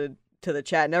the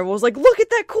chat, and everyone was like, look at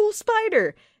that cool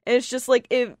spider! And it's just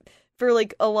like, for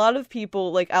like a lot of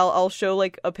people, like I'll show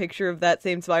like a picture of that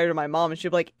same spider to my mom, and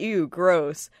she'll be like, ew,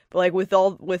 gross. But like with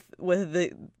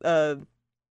the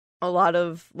a lot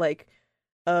of like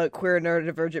queer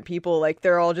neurodivergent people, like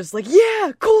they're all just like,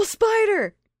 yeah, cool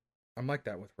spider. I'm like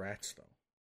that with rats though.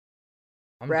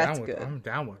 I'm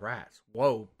down with rats.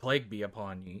 Whoa, plague be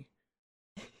upon ye.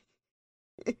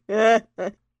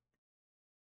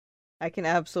 I can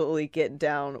absolutely get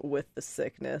down with the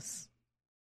sickness.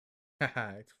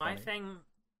 It's funny.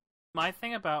 My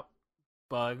thing about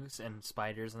bugs and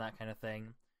spiders and that kind of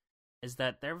thing is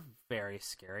that they're very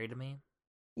scary to me.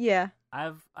 Yeah.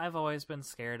 I've always been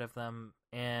scared of them,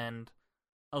 and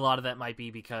a lot of that might be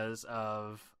because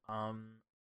of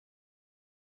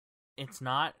it's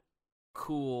not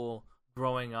cool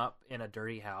growing up in a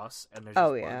dirty house and there's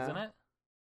just bugs in it.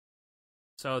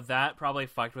 So that probably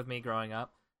fucked with me growing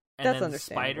up. And That's then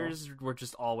understandable. spiders were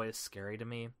just always scary to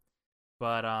me.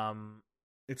 But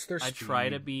it's their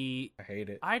speed. I hate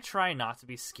it. I try not to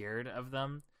be scared of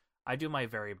them. I do my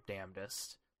very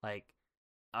damnedest. Like,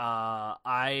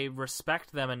 I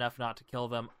respect them enough not to kill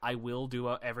them. I will do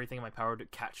everything in my power to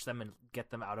catch them and get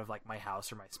them out of like my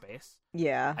house or my space.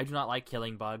 Yeah. I do not like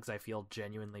killing bugs. I feel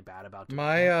genuinely bad about doing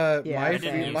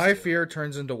my fear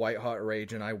turns into white hot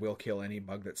rage, and I will kill any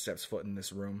bug that steps foot in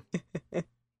this room.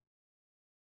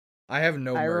 I have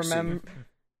no mercy.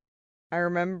 I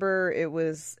remember it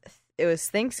was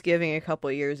Thanksgiving a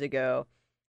couple years ago,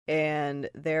 and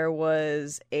there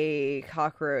was a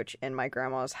cockroach in my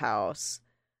grandma's house,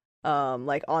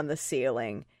 like on the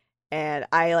ceiling, and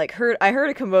I heard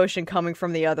a commotion coming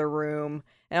from the other room,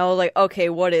 and I was like, okay,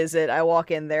 what is it? I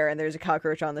walk in there, and there's a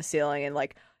cockroach on the ceiling, and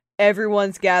like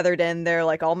everyone's gathered in there,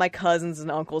 like all my cousins and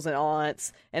uncles and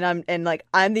aunts, and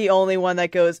I'm the only one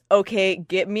that goes, okay,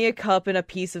 get me a cup and a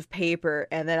piece of paper,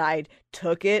 and then I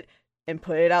took it and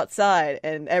put it outside,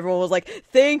 and everyone was like,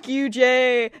 thank you,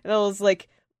 Jay. And I was like,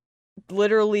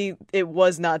 literally, it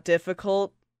was not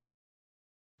difficult.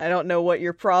 I don't know what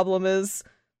your problem is.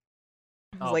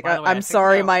 I was I'm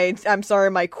sorry,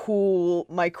 my cool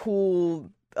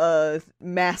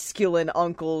masculine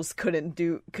uncles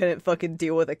couldn't fucking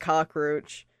deal with a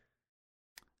cockroach.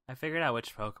 I figured out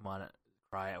which Pokemon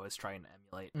cry I was trying to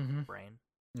emulate in my brain.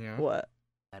 Yeah. What?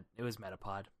 It was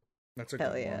Metapod. That's a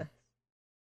Hell good yeah. one.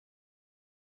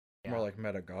 Yeah. More like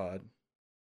Meta God.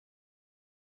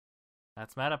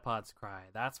 That's Metapod's cry.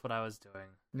 That's what I was doing.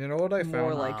 You know what I found?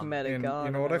 More like Meta God.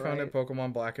 You know what I found in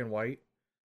Pokemon Black and White?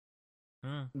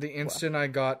 The instant I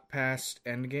got past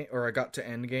Endgame, or I got to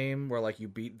Endgame, where like you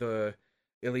beat the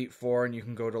Elite Four and you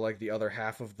can go to like the other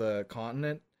half of the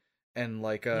continent, and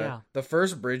like the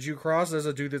first bridge you cross, there's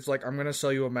a dude that's like, I'm gonna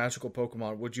sell you a magical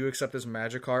Pokemon. Would you accept this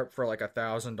Magikarp for like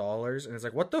 $1,000? And it's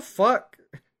like, what the fuck?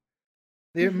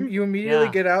 You immediately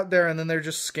get out there, and then they're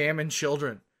just scamming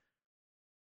children.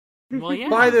 Well, yeah.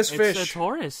 Buy this fish. It's a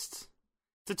tourist.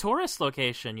 It's a tourist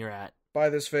location you're at. Buy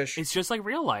this fish. It's just like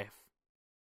real life.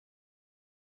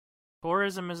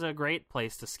 Tourism is a great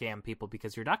place to scam people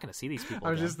because you're not going to see these people.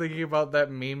 I was just thinking about that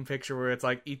meme picture where it's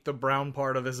like, eat the brown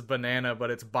part of this banana,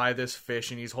 but it's buy this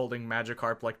fish, and he's holding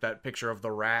Magikarp like that picture of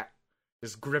the rat,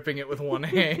 just gripping it with one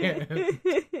hand.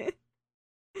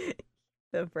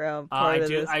 The brown part of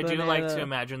this I do like banana. to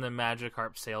imagine the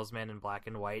Magikarp salesman in Black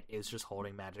and White is just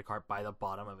holding Magikarp by the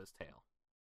bottom of his tail.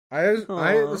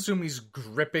 I assume he's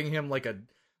gripping him like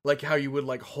how you would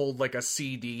like hold like a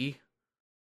CD.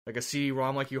 a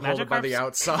CD-ROM, like you hold it by the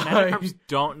Magikarps outside.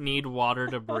 don't need water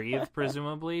to breathe,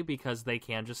 presumably, because they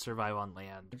can just survive on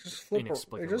land. They just flip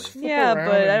inexplicably. Yeah, around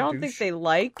but I and don't do think shit. they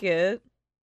like it.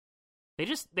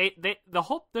 There's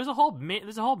a whole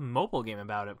mobile game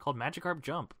about it called Magikarp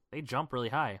Jump. They jump really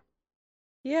high.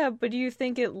 Yeah, but do you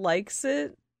think it likes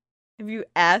it? Have you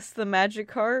asked the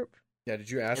Magikarp? Yeah,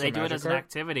 did you ask And they the do it as an Magikarp?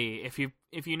 activity.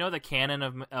 If you know the canon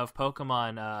of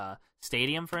Pokemon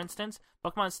Stadium, for instance,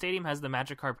 Pokemon Stadium has the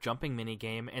Magikarp jumping mini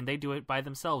game, and they do it by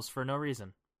themselves for no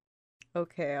reason.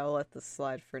 Okay, I'll let this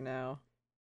slide for now.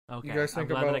 Okay, You guys I'm think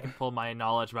glad that I about- can pull my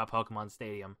knowledge about Pokemon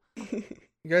Stadium.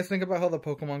 You guys think about how the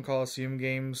Pokemon Coliseum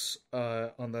games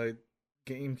on the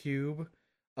GameCube,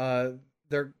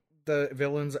 they're the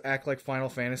villains act like Final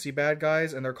Fantasy bad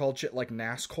guys, and they're called shit like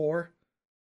NASCAR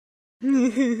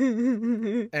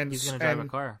and He's gonna drive a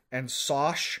car. and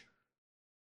Sosh.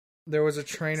 There was a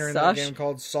trainer in Sosh? that game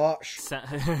called Sosh.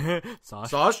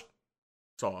 Sosh.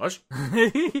 Sosh.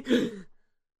 And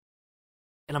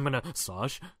I'm gonna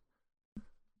Sosh.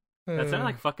 That sounded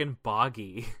like fucking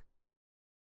Boggy.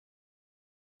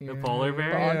 The polar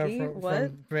bear? Boggy? from,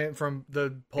 What? From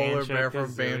the polar bear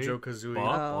from Banjo-Kazooie.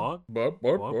 Banjo-Kazooie. Bog,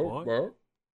 Bog.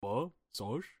 Bog,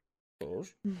 Sosh. Sosh.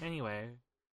 Anyway.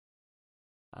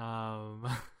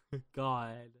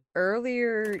 God.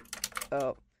 Earlier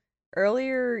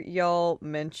y'all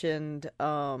mentioned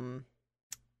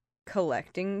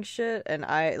collecting shit, and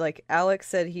Alex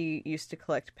said he used to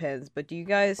collect pens, but do you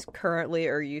guys currently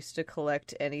or used to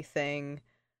collect anything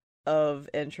of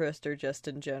interest or just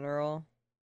in general?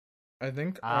 I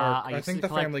think I I used think to the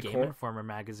collect family Game core. Informer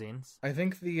magazines. I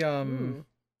think the Ooh.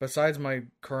 besides my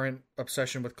current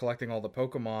obsession with collecting all the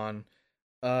Pokemon,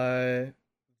 I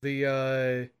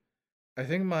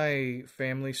think my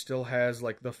family still has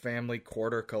like the family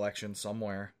quarter collection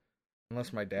somewhere,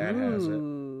 unless my dad has it.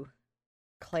 Ooh.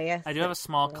 Classic. I do have a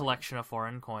small coin. collection of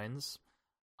foreign coins.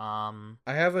 I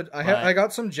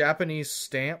got some Japanese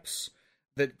stamps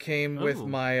that came with Ooh.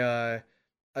 my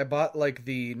I bought like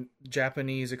the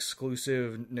Japanese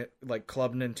exclusive like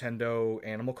Club Nintendo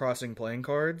Animal Crossing playing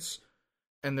cards.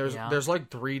 And there's like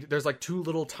two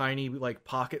little tiny like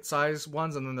pocket size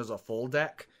ones, and then there's a full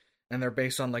deck, and they're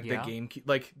based on like the GameCube.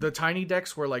 Like the tiny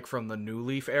decks were like from the New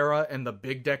Leaf era, and the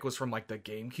big deck was from like the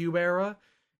GameCube era,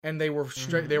 and they were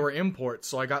they were imports.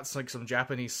 So I got like some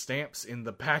Japanese stamps in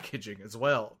the packaging as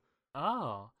well.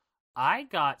 Oh, I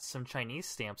got some Chinese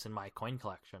stamps in my coin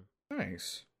collection.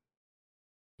 Nice.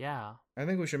 Yeah, I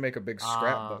think we should make a big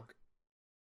scrapbook.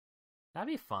 that'd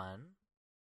be fun.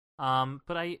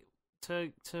 But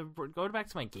to go back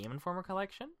to my Game Informer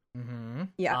collection. Mm-hmm.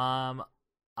 Yeah.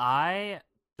 I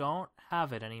don't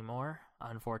have it anymore,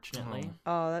 unfortunately.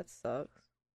 Oh, that sucks.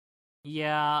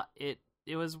 Yeah, it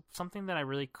was something that I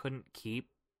really couldn't keep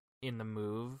in the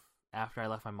move after I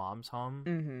left my mom's home.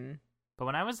 Mm-hmm. But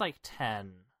when I was like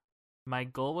 10, my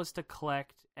goal was to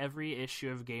collect every issue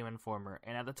of Game Informer,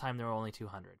 and at the time there were only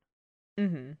 200.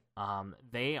 Mm-hmm.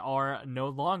 They are no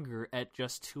longer at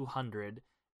just 200,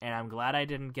 and I'm glad I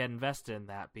didn't get invested in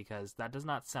that, because that does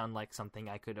not sound like something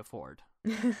I could afford.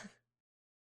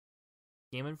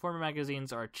 Game Informer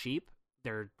magazines are cheap.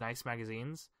 They're nice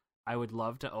magazines. I would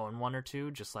love to own one or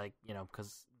two, just like,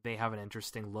 because they have an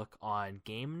interesting look on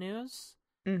game news.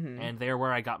 Mm-hmm. And they're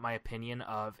where I got my opinion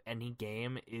of any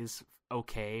game is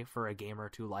okay for a gamer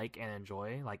to like and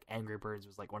enjoy. Like Angry Birds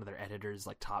was like one of their editors'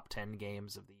 like top 10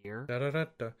 games of the year.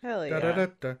 Hell yeah.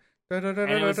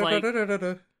 And it was like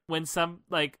when some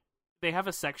like they have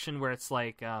a section where it's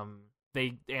like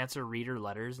they answer reader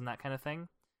letters and that kind of thing.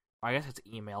 Or I guess it's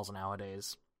emails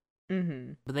nowadays.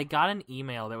 Mm-hmm. But they got an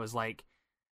email that was like,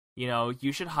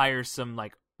 you should hire some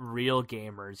like real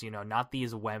gamers, not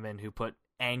these women who put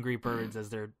Angry Birds as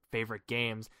their favorite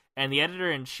games. And the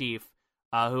editor-in-chief,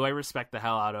 who I respect the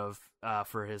hell out of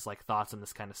for his like thoughts on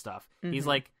this kind of stuff, he's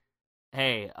like,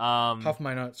 hey, Huff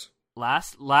my nuts.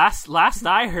 last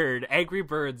I heard, Angry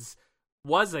Birds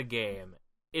was a game.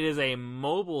 It is a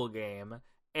mobile game,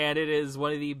 and it is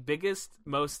one of the biggest,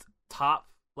 most top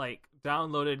like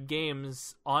downloaded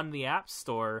games on the App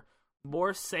Store.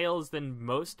 More sales than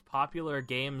most popular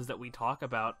games that we talk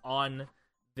about on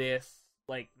this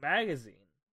like magazine.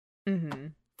 Mm-hmm.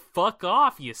 Fuck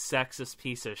off, you sexist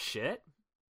piece of shit.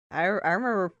 I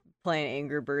remember playing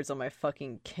Angry Birds on my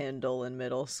fucking Kindle in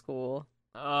middle school.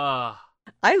 Ugh.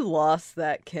 I lost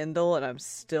that Kindle and I'm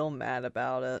still mad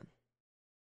about it.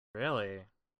 Really?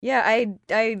 Yeah,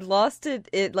 I lost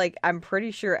it like I'm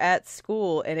pretty sure at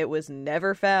school, and it was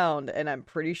never found, and I'm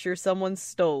pretty sure someone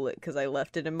stole it because I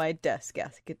left it in my desk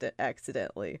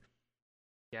accidentally.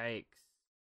 Yikes.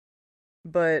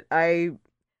 But I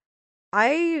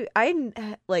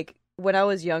like when I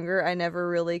was younger, I never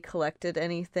really collected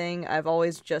anything. I've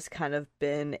always just kind of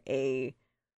been a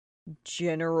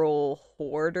general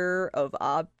hoarder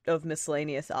of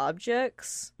miscellaneous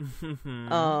objects.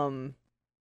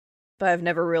 But I've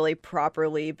never really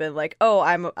properly been like, oh,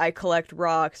 I collect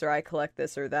rocks or I collect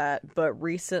this or that. But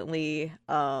recently,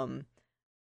 I've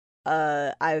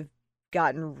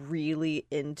gotten really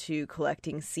into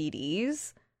collecting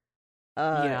CDs.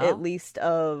 At least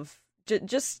of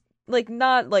just like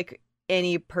not like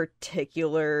any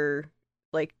particular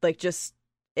like just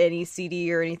any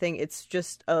CD or anything. It's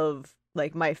just of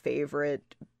like my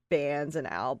favorite bands and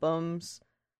albums.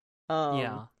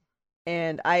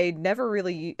 And I never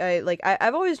really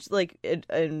I've always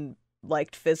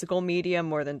liked physical media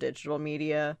more than digital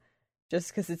media, just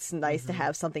because it's nice to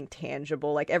have something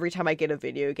tangible. Like every time I get a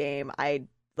video game, I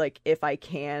like if I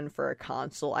can for a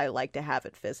console, I like to have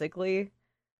it physically.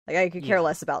 Like I could care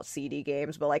less about CD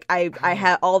games, but like I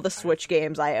have all the Switch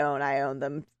games I own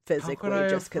them physically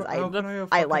just because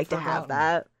I like to have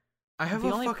that. I have the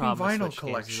a only fucking problem with vinyl Switch games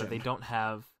collection. is that they don't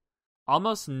have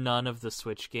almost none of the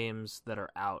Switch games that are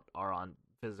out are on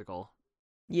physical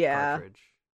cartridge.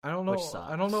 I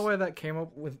don't know why that came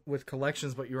up with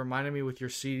collections, but you reminded me with your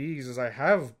CDs is I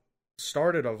have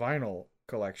started a vinyl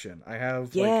collection. I have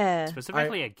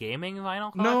specifically a gaming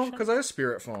vinyl collection. No, because I have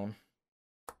Spirit Phone.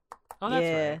 Oh,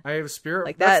 that's right. I have Spirit.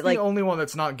 Like that's that, the only one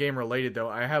that's not game related though.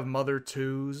 I have Mother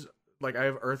 2's. Like I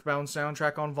have Earthbound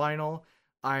soundtrack on vinyl.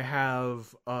 I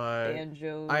have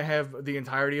Banjo. I have the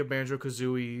entirety of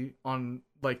Banjo-Kazooie on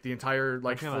like the entire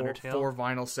like four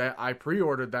vinyl set. I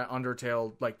pre-ordered that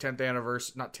Undertale like 10th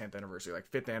anniversary, not 10th anniversary,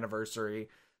 like 5th anniversary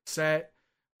set.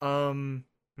 And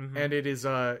it is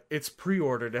it's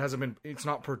pre-ordered. It's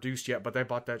not produced yet, but I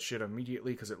bought that shit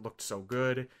immediately because it looked so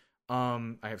good.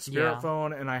 I have Spirit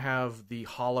Phone and I have the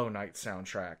Hollow Knight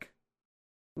soundtrack.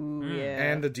 Ooh,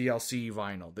 And the DLC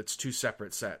vinyl. That's 2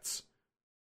 separate sets.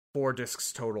 4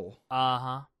 discs total.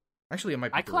 Actually, it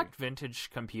might be I collect vintage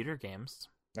computer games.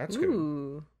 That's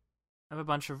good. I have a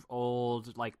bunch of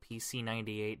old like PC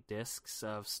 98 discs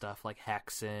of stuff like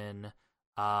Hexen.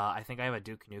 I think I have a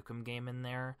Duke Nukem game in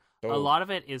there. A lot of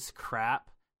it is crap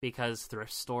because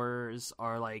thrift stores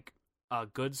are like a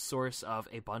good source of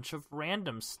a bunch of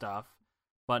random stuff,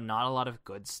 but not a lot of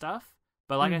good stuff.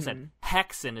 But like I said,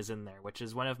 Hexen is in there, which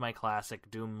is one of my classic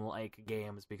Doom-like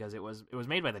games because it was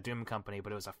made by the Doom company,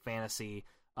 but it was a fantasy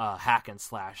hack and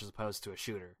slash as opposed to a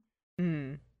shooter.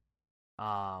 And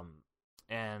all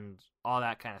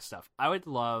that kind of stuff. I would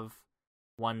love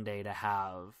one day to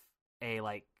have a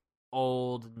like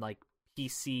old like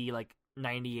PC like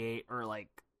 98 or like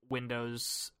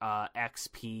Windows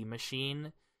XP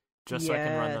machine, just so I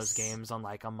can run those games on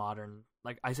like a modern,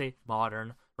 like I say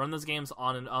modern, run those games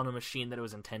on a machine that it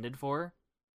was intended for.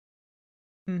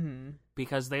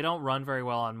 Because they don't run very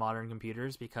well on modern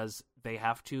computers because they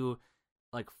have to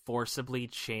like forcibly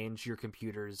change your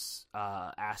computer's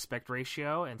aspect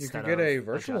ratio instead of you could get a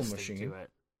virtual adjusting machine. to it.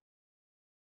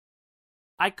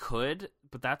 I could,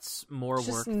 but that's more It's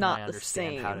work just than not I the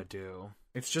understand how same. to do.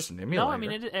 It's just an emulator. No, I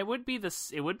mean it would be the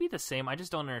same. I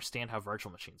just don't understand how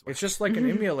virtual machines work. It's just like an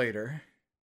emulator.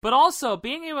 But also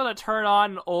being able to turn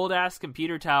on old ass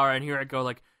computer tower and hear it go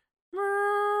like,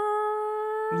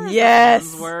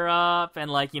 yes, we're up,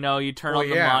 and like you turn on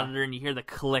the monitor and you hear the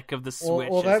click of the switch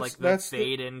as like the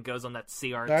fade in goes on that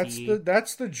CRT.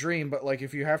 That's the dream. But like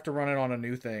if you have to run it on a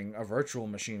new thing, a virtual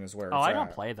machine is where it's I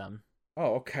don't play them.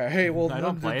 Oh, okay. Well, I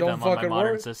don't play them on my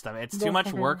modern system. It's too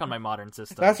much work on my modern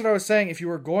system. That's what I was saying. If you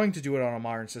were going to do it on a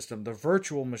modern system, the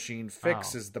virtual machine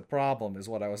fixes the problem, is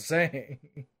what I was saying.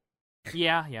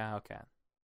 Yeah, okay.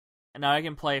 And now I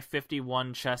can play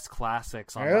 51 chess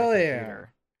classics on my Hell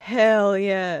computer. Hell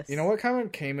yes. You know what kind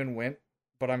of came and went,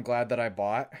 but I'm glad that I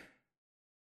bought?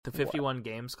 The 51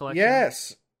 games collection?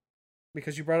 Yes.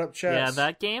 Because you brought up chess. Yeah,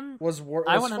 that game was I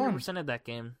 100%ed fun. that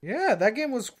game. Yeah, that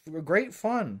game was great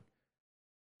fun.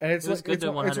 And it was good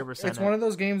to 100%. It's one of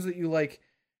those games that you like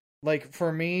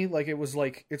for me, like it was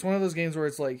like it's one of those games where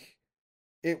it's like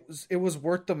it was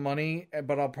worth the money,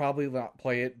 but I'll probably not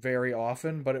play it very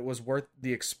often, but it was worth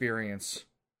the experience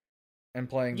and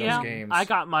playing those games. I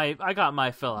got my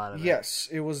fill out of it. Yes,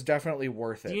 it was definitely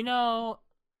worth it. Do you know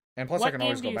and plus I can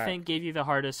always go back. What game do you think gave you the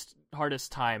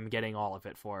hardest time getting all of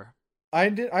it for?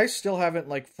 I still haven't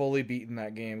like fully beaten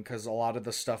that game because a lot of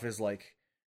the stuff is like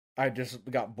I just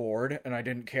got bored and I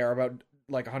didn't care about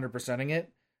like 100%ing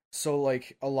it. So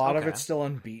like a lot of it's still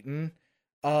unbeaten.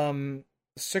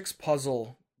 6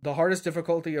 puzzle, the hardest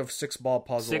difficulty of 6-ball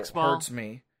puzzle hurts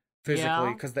me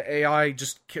physically because the AI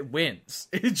just wins.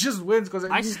 It just wins because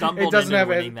I stumbled into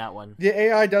winning that one. The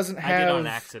AI doesn't have. I did on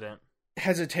accident.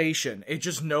 hesitation. It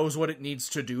just knows what it needs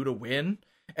to do to win,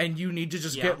 and you need to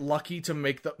just get lucky to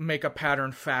make a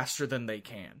pattern faster than they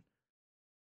can.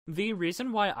 The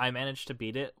reason why I managed to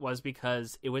beat it was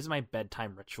because it was my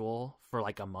bedtime ritual for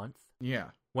like a month. Yeah.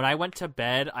 When I went to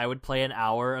bed, I would play an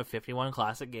hour of 51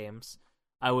 classic games.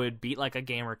 I would beat like a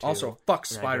game or two. Also, fuck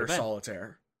Spider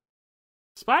Solitaire.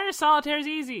 Spider Solitaire is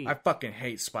easy. I fucking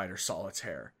hate Spider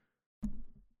Solitaire.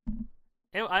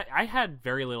 I had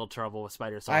very little trouble with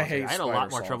Spider Solitaire. I had a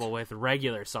lot more trouble with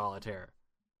regular Solitaire.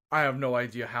 I have no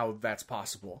idea how that's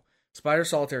possible. Spider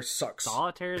Solitaire sucks.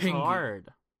 Solitaire is hard.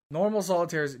 Normal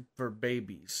Solitaire is for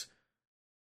babies.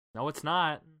 No, it's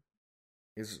not.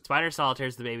 Spider Solitaire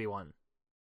is the baby one.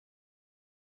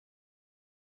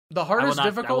 The hardest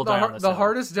the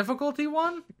hardest difficulty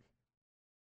one?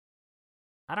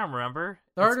 I don't remember.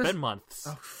 It's been months.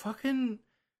 Oh, fucking...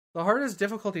 The hardest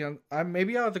difficulty on...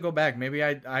 maybe I'll have to go back. Maybe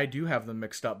I do have them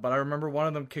mixed up. But I remember one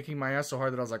of them kicking my ass so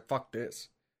hard that I was like, fuck this.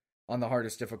 On the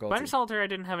hardest difficulty. Spider Solitaire I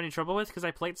didn't have any trouble with because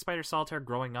I played Spider Solitaire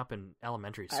growing up in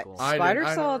elementary school. Spider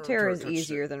Solitaire is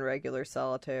easier than regular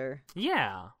Solitaire.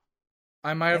 Yeah.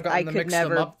 I might have gotten to mix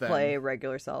them up then. I could never play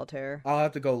regular Solitaire. I'll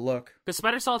have to go look. Because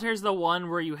Spider Solitaire is the one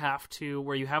where you have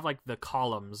like the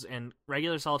columns, and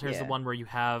regular Solitaire is the one where you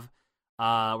have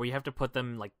to put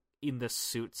them like in the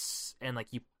suits, and like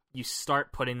you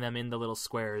start putting them in the little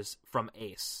squares from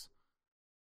Ace.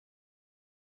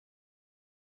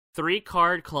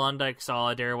 3-card Klondike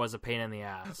Solitaire was a pain in the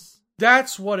ass.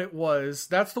 That's what it was.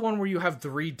 That's the one where you have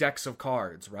 3 decks of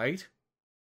cards, right?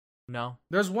 No.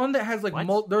 There's one that has like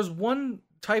there's one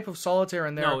type of Solitaire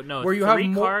in there where you have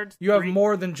have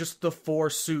more than just the 4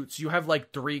 suits. You have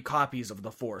like 3 copies of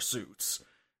the 4 suits.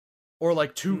 Or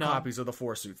like 2 copies of the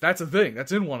 4 suits. That's a thing.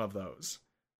 That's in one of those.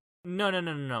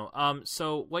 No.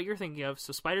 So what you're thinking of,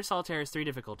 so Spider Solitaire has 3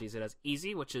 difficulties. It has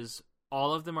easy, which is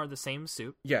all of them are the same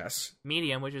suit. Yes.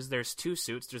 Medium, which is there's 2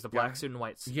 suits. There's the black suit and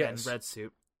white suit and red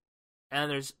suit. And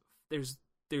there's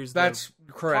that's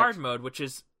the correct. Card mode, which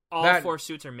is all 4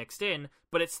 suits are mixed in,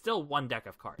 but it's still 1 deck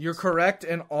of cards. You're correct,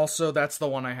 and also that's the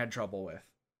one I had trouble with.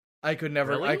 I could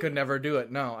never do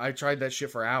it. No, I tried that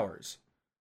shit for hours.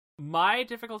 My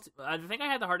difficulty, the thing I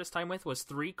had the hardest time with was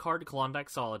 3-card Klondike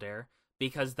Solitaire,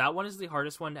 because that one is the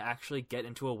hardest one to actually get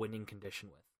into a winning condition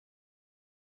with.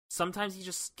 Sometimes you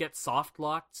just get soft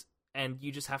locked and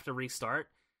you just have to restart.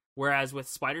 Whereas with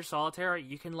Spider Solitaire,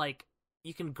 you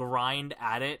can grind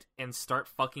at it and start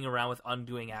fucking around with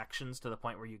undoing actions to the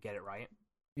point where you get it right.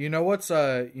 You know what's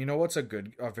a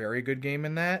very good game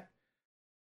in that?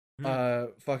 I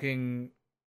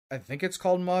think it's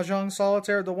called Mahjong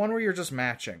Solitaire, the one where you're just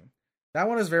matching. That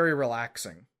one is very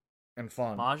relaxing and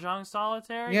fun. Mahjong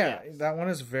Solitaire? Yeah, yes. That one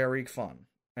is very fun.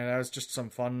 And that was just some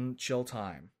fun, chill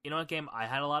time. You know what game I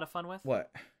had a lot of fun with? What?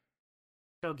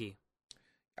 Shogi.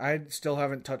 I still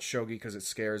haven't touched Shogi because it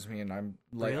scares me, and I'm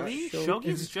like, really?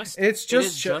 Shogi's just it's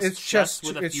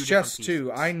just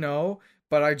 2. I know,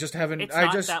 but I just haven't. It's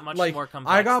not that much more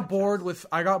complex. I got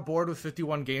bored with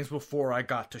 51 games before I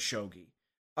got to Shogi.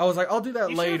 I was like, I'll do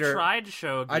that later. You tried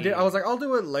Shogi. I did. I was like, I'll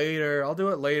do it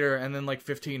later. And then like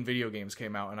 15 video games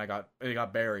came out, and it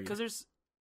got buried.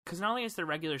 Because not only is there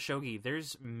regular Shogi,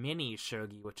 there's mini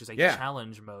Shogi, which is a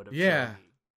challenge mode of Shogi.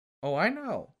 Oh, I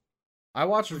know. I've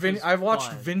watched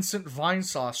Vincent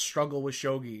Vinesauce struggle with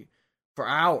Shogi for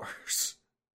hours.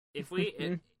 If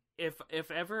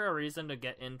ever a reason to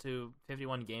get into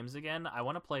 51 games again, I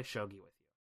want to play Shogi with you.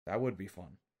 That would be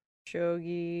fun.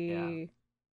 Shogi. Yeah.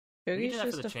 Shogi's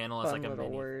just for the channel as like a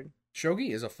mini word.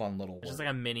 Shogi is a fun little word. It's just like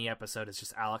a mini episode. It's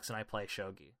just Alex and I play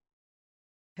Shogi.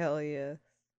 Hell yeah.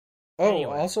 Oh,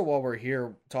 anyway. Also while we're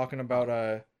here talking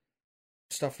about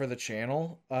stuff for the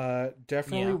channel,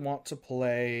 definitely want to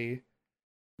play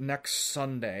next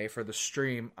Sunday for the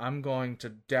stream. I'm going to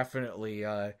definitely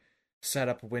set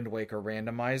up Wind Waker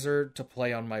Randomizer to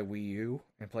play on my Wii U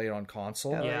and play it on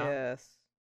console. Hell yes.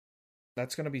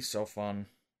 That's going to be so fun.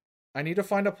 I need to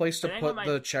find a place to put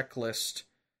the checklist,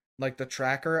 like the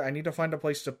tracker. I need to find a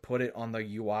place to put it on the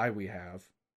UI we have.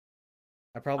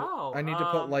 I need to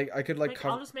put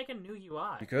I'll just make a new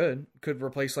UI. You could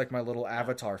replace like my little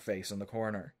avatar face in the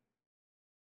corner.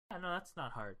 Yeah, no, that's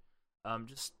not hard.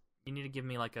 Just you need to give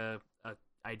me like a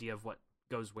idea of what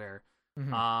goes where.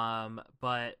 Mm-hmm.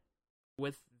 But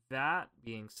with that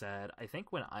being said, I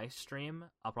think when I stream,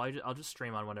 I'll just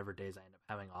stream on whatever days I end up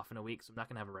having off in a week. So I'm not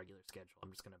gonna have a regular schedule.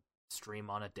 I'm just gonna stream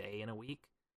on a day in a week.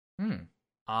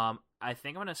 I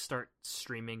think I'm gonna start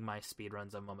streaming my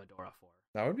speedruns of Momodora 4.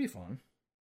 That would be fun.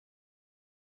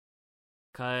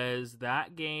 Because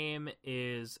that game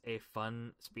is a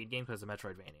fun speed game because it's a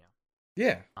Metroidvania.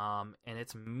 Yeah. And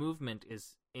its movement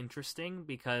is interesting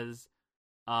because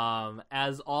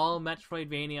As all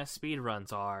Metroidvania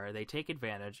speedruns are, they take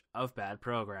advantage of bad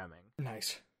programming.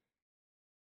 Nice.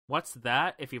 What's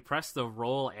that? If you press the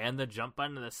roll and the jump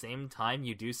button at the same time,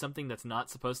 you do something that's not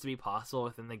supposed to be possible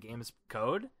within the game's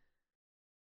code?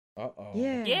 Uh-oh.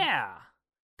 Yeah.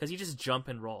 Because you just jump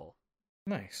and roll.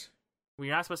 Nice. Well,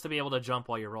 you're not supposed to be able to jump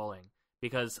while you're rolling,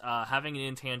 because having an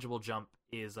intangible jump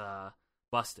is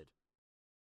busted.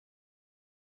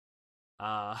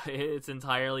 It's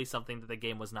entirely something that the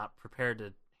game was not prepared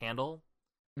to handle.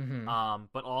 Mm-hmm.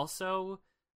 But also,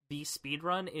 the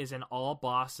speedrun is an all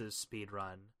bosses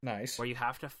speedrun. Nice. Where you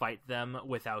have to fight them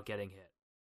without getting hit.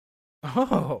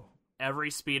 Oh. Every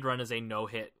speedrun is a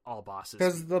no-hit all bosses.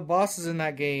 Because the bosses in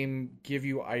that game give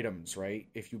you items, right?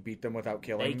 If you beat them without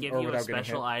killing, they give or you a without getting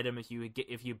special hit. item if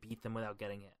you beat them without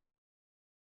getting hit.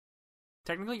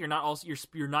 Technically, you're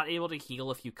not able to heal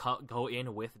if you go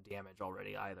in with damage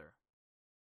already either.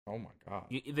 Oh my god.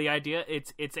 The idea,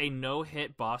 it's a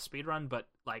no-hit boss speedrun, but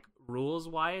like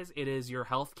rules-wise, it is your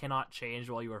health cannot change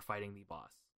while you are fighting the boss.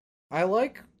 I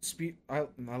like I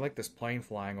like this plane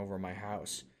flying over my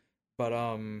house, but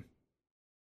I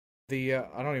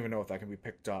don't even know if that can be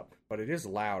picked up, but it is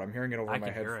loud. I'm hearing it over my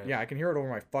head. Yeah, I can hear it over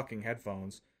my fucking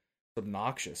headphones. It's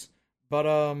obnoxious. But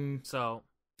so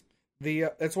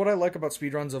it's what I like about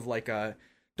speedruns of like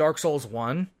Dark Souls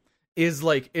 1 is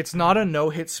like it's not a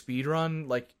no-hit speedrun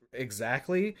like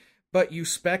exactly, but you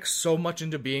spec so much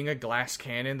into being a glass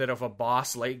cannon that if a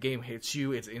boss late game hits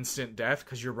you, it's instant death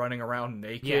because you're running around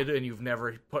naked and you've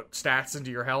never put stats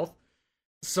into your health.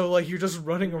 So like you're just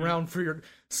running around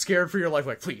scared for your life,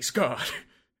 like please God.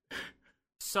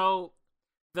 So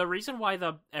the reason why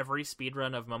every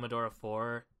speedrun of Momodora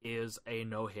 4 is a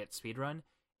no-hit speedrun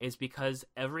is because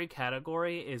every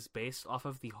category is based off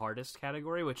of the hardest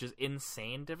category, which is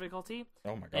insane difficulty.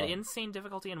 Oh my god. And insane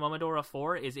difficulty in Momodora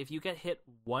 4 is if you get hit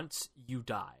once, you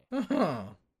die. Uh-huh.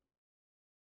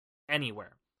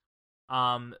 Anywhere.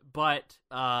 But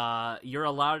you're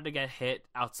allowed to get hit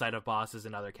outside of bosses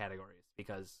in other categories,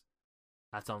 because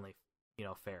that's only,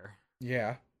 fair.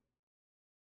 Yeah.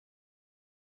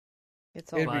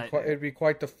 It's all it'd be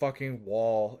quite the fucking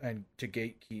wall and to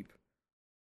gatekeep.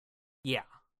 Yeah.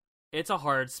 It's a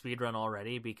hard speedrun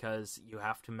already because you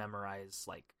have to memorize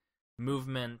like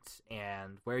movement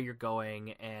and where you're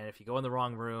going, and if you go in the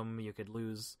wrong room, you could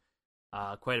lose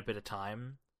quite a bit of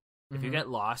time. Mm-hmm. If you get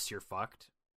lost, you're fucked.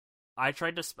 I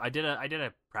did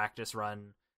a practice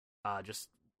run just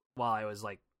while I was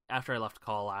like after I left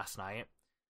call last night.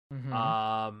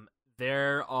 Mm-hmm.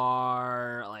 There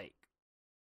are like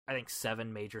I think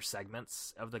 7 major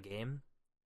segments of the game.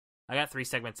 I got 3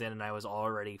 segments in, and I was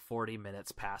already 40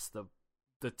 minutes past the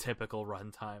typical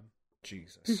run time.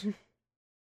 Jesus.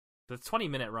 The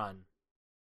 20-minute run.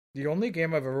 The only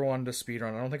game I've ever wanted to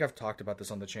speedrun, I don't think I've talked about this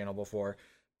on the channel before,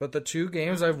 but the 2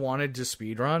 games I've wanted to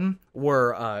speedrun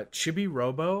were Chibi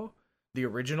Robo, the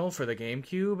original for the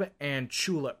GameCube, and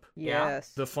Tulip. Yes.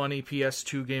 The funny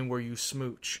PS2 game where you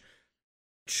smooch.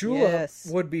 Tulip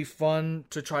would be fun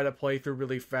to try to play through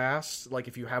really fast, like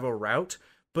if you have a route.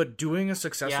 But doing a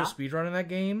successful speedrun in that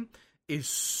game is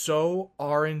so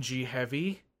RNG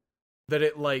heavy that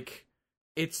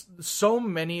it's so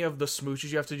many of the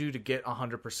smooches you have to do to get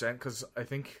 100%, because I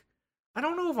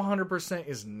don't know if 100%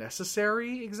 is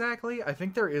necessary exactly. I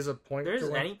think there is a point. There's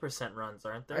 90% runs,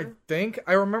 aren't there?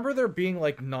 I remember there being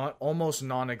like almost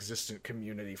non-existent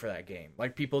community for that game.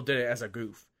 Like people did it as a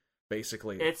goof,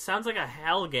 basically. It sounds like a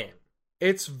hell game.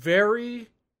 It's very...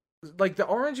 Like, the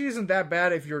RNG isn't that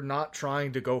bad if you're not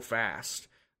trying to go fast.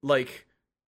 Like,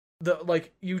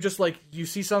 you just, you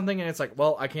see something and it's like,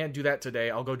 well, I can't do that today,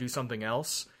 I'll go do something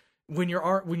else. When you're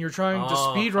trying to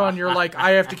speedrun, you're like,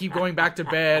 I have to keep going back to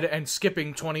bed and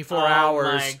skipping 24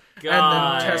 hours and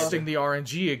then testing the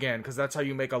RNG again, because that's how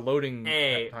you make a loading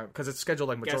time, because it's scheduled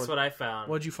like Guess what I found?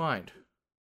 What'd you find?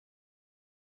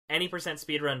 Any percent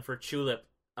speedrun for Tulip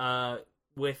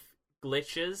with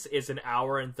glitches is 1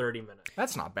 hour and 30 minutes.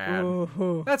 That's not bad.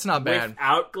 Ooh. That's not bad.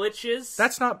 Without glitches,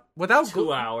 that's not without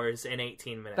 2 hours and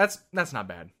 18 minutes. That's not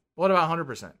bad. What about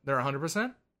 100%? They're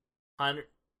 100%?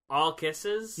 All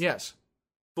kisses? Yes.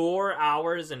 4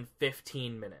 hours and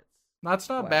 15 minutes. That's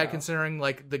not bad considering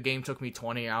like the game took me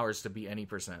 20 hours to beat any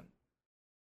percent.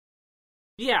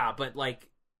 Yeah, but like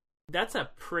that's a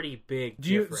pretty big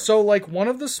difference. So like one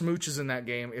of the smooches in that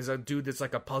game is a dude that's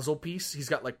like a puzzle piece. He's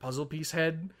got like puzzle piece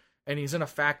head. And he's in a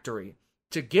factory.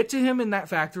 To get to him in that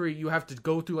factory, you have to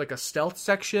go through like a stealth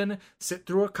section, sit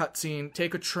through a cutscene,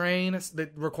 take a train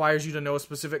that requires you to know a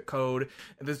specific code.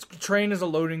 And this train is a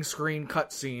loading screen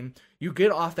cutscene. You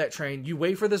get off that train, you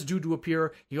wait for this dude to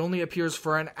appear. He only appears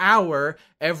for 1 hour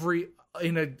every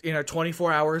in a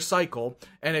 24-hour cycle,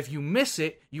 and if you miss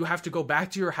it, you have to go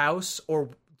back to your house or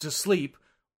to sleep,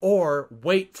 or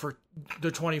wait for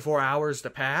the 24 hours to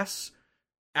pass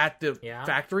at the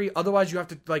factory. Otherwise, you have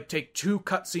to like take 2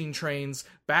 cutscene trains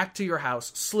back to your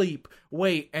house, sleep,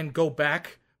 wait, and go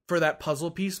back for that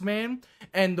puzzle piece, man.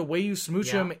 And the way you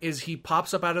smooch him is he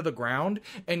pops up out of the ground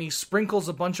and he sprinkles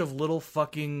a bunch of little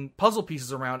fucking puzzle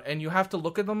pieces around, and you have to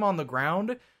look at them on the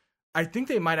ground. I think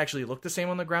they might actually look the same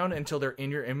on the ground until they're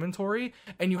in your inventory,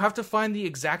 and you have to find the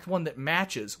exact one that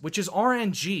matches, which is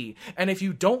RNG. And if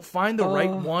you don't find the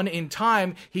right one in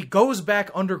time, he goes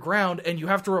back underground, and you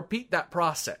have to repeat that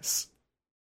process.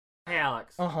 Hey,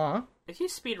 Alex. Uh-huh. If you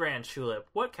speedran Tulip,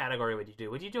 what category would you do?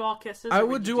 Would you do all kisses? I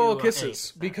would do all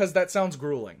kisses, because that sounds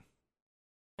grueling.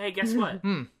 Hey, guess what?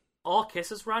 All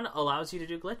kisses run allows you to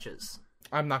do glitches.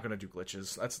 I'm not gonna do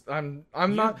glitches.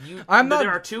 I'm not.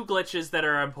 There are 2 glitches that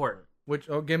are important. Which?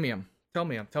 Oh, give me them. Tell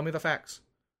me them. Tell me the facts.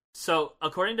 So,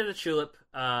 according to the Tulip,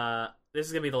 this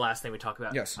is gonna be the last thing we talk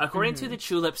about. Yes. According to the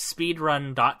Tulip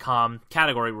speedrun.com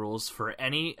category rules for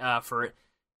any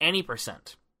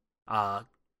percent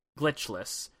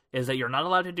glitchless is that you're not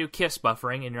allowed to do kiss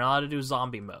buffering and you're not allowed to do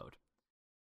zombie mode.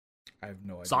 I have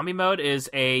no idea. Zombie mode is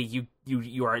you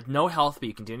are at no health, but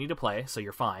you continue to play, so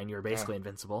you're fine. You're basically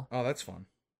invincible. Oh, that's fun.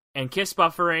 And kiss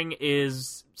buffering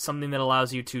is something that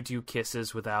allows you to do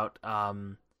kisses without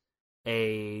like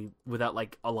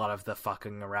a lot of the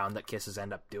fucking around that kisses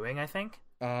end up doing, I think.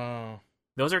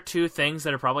 Those are 2 things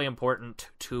that are probably important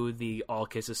to the all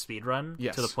kisses speedrun.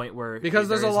 Yes. To the point where because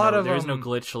there's a lot of there's no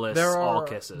glitchless all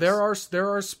kisses. There are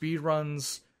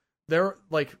speedruns.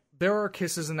 There are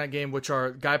kisses in that game which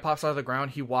are guy pops out of the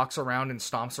ground, he walks around and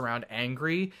stomps around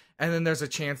angry, and then there's a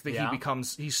chance that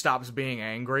he stops being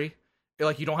angry.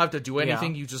 Like, you don't have to do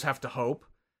anything, you just have to hope.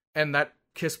 And that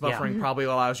kiss buffering probably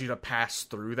allows you to pass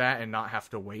through that and not have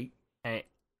to wait. Hey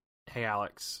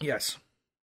Alex. Yes.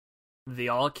 The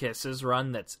all kisses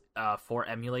run that's for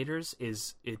emulators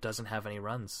it doesn't have any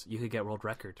runs. You could get world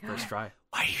record first try.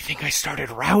 Why do you think I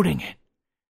started routing it?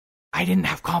 I didn't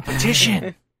have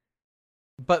competition.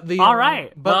 But the all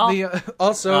right,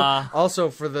 also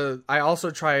for the I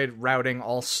also tried routing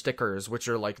all stickers, which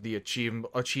are like the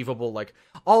achievable like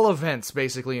all events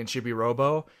basically in Chibi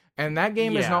Robo, and that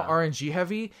game is not RNG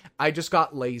heavy. I just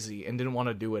got lazy and didn't want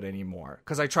to do it anymore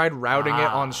because I tried routing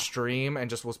it on stream and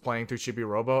just was playing through Chibi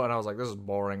Robo, and I was like, this is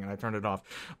boring, and I turned it off.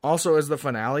 Also, as the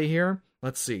finale here,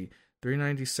 let's see.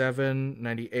 397,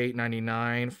 98,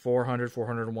 99, 400,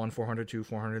 401, 402,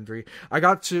 403.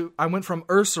 I went from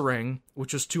Ursaring,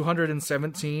 which was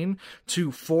 217,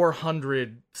 to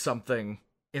 400 something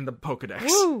in the Pokedex.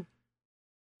 Woo!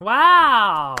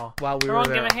 Wow! While we were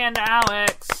there. Give a hand to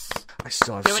Alex. I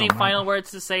still have Do you have any final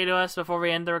words to say to us before we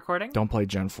end the recording? Don't play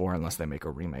Gen 4 unless they make a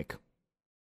remake.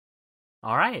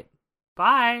 All right.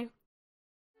 Bye.